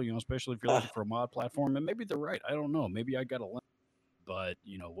great deal, especially if you're looking for a mod platform. And maybe they're right. I don't know. Maybe I got a link, but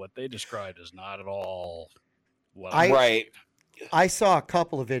what they described is not at all what I saw a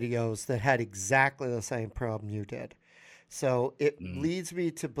couple of videos that had exactly the same problem you did. So it leads me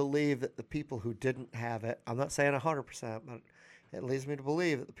to believe that the people who didn't have it, I'm not saying 100%, but it leads me to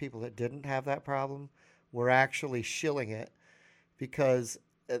believe that the people that didn't have that problem were actually shilling it because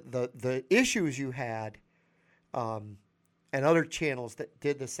the issues you had, and other channels that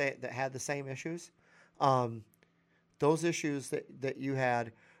did the same, that had the same issues, those issues that you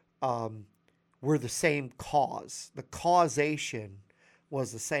had were the same cause. The causation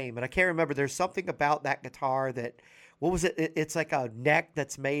was the same. And I can't remember. There's something about that guitar that, what was it? It's like a neck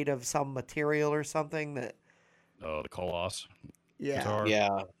that's made of some material or something that. Oh, the Colossus Yeah. guitar.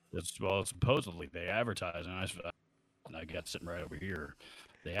 Yeah. Well, supposedly they advertise, and I got sitting right over here.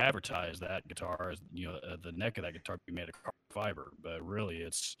 They advertise that guitar as, the neck of that guitar be made of carbon fiber, but really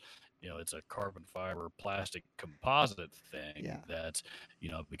it's a carbon fiber plastic composite thing. Yeah. That's,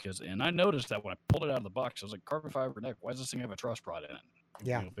 because, and I noticed that when I pulled it out of the box, I was like, carbon fiber neck, why does this thing have a truss rod in it?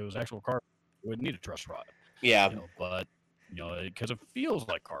 Yeah. If it was actual carbon, it wouldn't need a truss rod. Yeah. But because it feels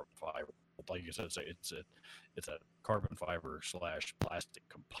like carbon fiber, like you said, it's a carbon fiber / plastic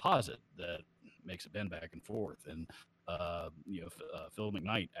composite that makes it bend back and forth. And Phil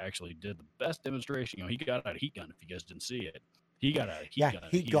McKnight actually did the best demonstration. He got out a heat gun. If you guys didn't see it, he got out a heat gun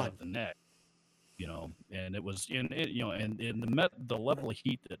and heated up the neck. And it was and the level of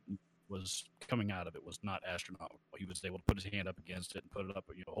heat that was coming out of it was not astronomical. He was able to put his hand up against it and put it up,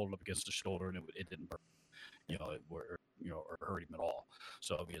 hold it up against the shoulder, and it didn't burn, or hurt him at all.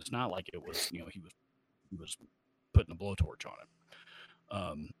 So it's not like it was, he was putting a blowtorch on it.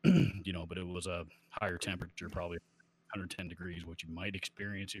 But it was a higher temperature, probably 110 degrees, which you might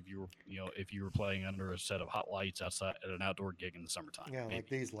experience if you were playing under a set of hot lights outside at an outdoor gig in the summertime. Yeah, maybe. like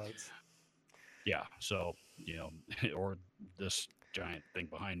these lights. Yeah. So, or this giant thing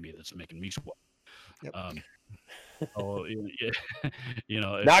behind me that's making me sweat. Yep.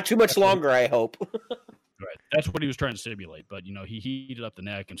 Not too much longer, I hope. Right. That's what he was trying to simulate. But, he heated up the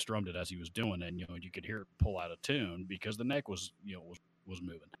neck and strummed it as he was doing it. And, you could hear it pull out of tune because the neck was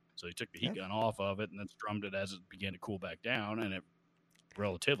moving. So he took the heat gun off of it and then strummed it as it began to cool back down. And it,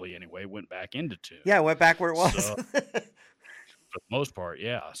 relatively anyway, went back into tune. Yeah, it went back where it was. So, for the most part,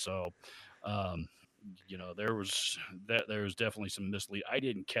 yeah. So, there was definitely some mislead. I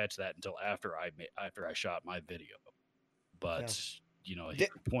didn't catch that until after I shot my video. But... he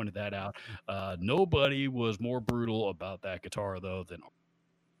pointed that out. Nobody was more brutal about that guitar, though, than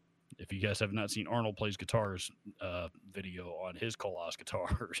if you guys have not seen Arnold Plays Guitars video on his Colossus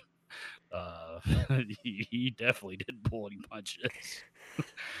guitars. He definitely didn't pull any punches.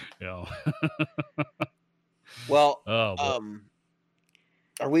 Well, are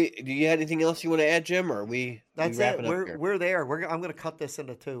we? Do you have anything else you want to add, Jim? Or are we? That's it. We're there. I'm going to cut this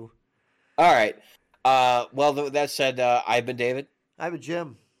into two. All right. Well, that said, I've been David. I've been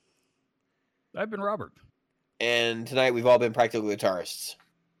Jim. I've been Robert. And tonight we've all been Practical Guitarists.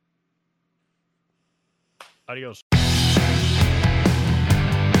 Adios.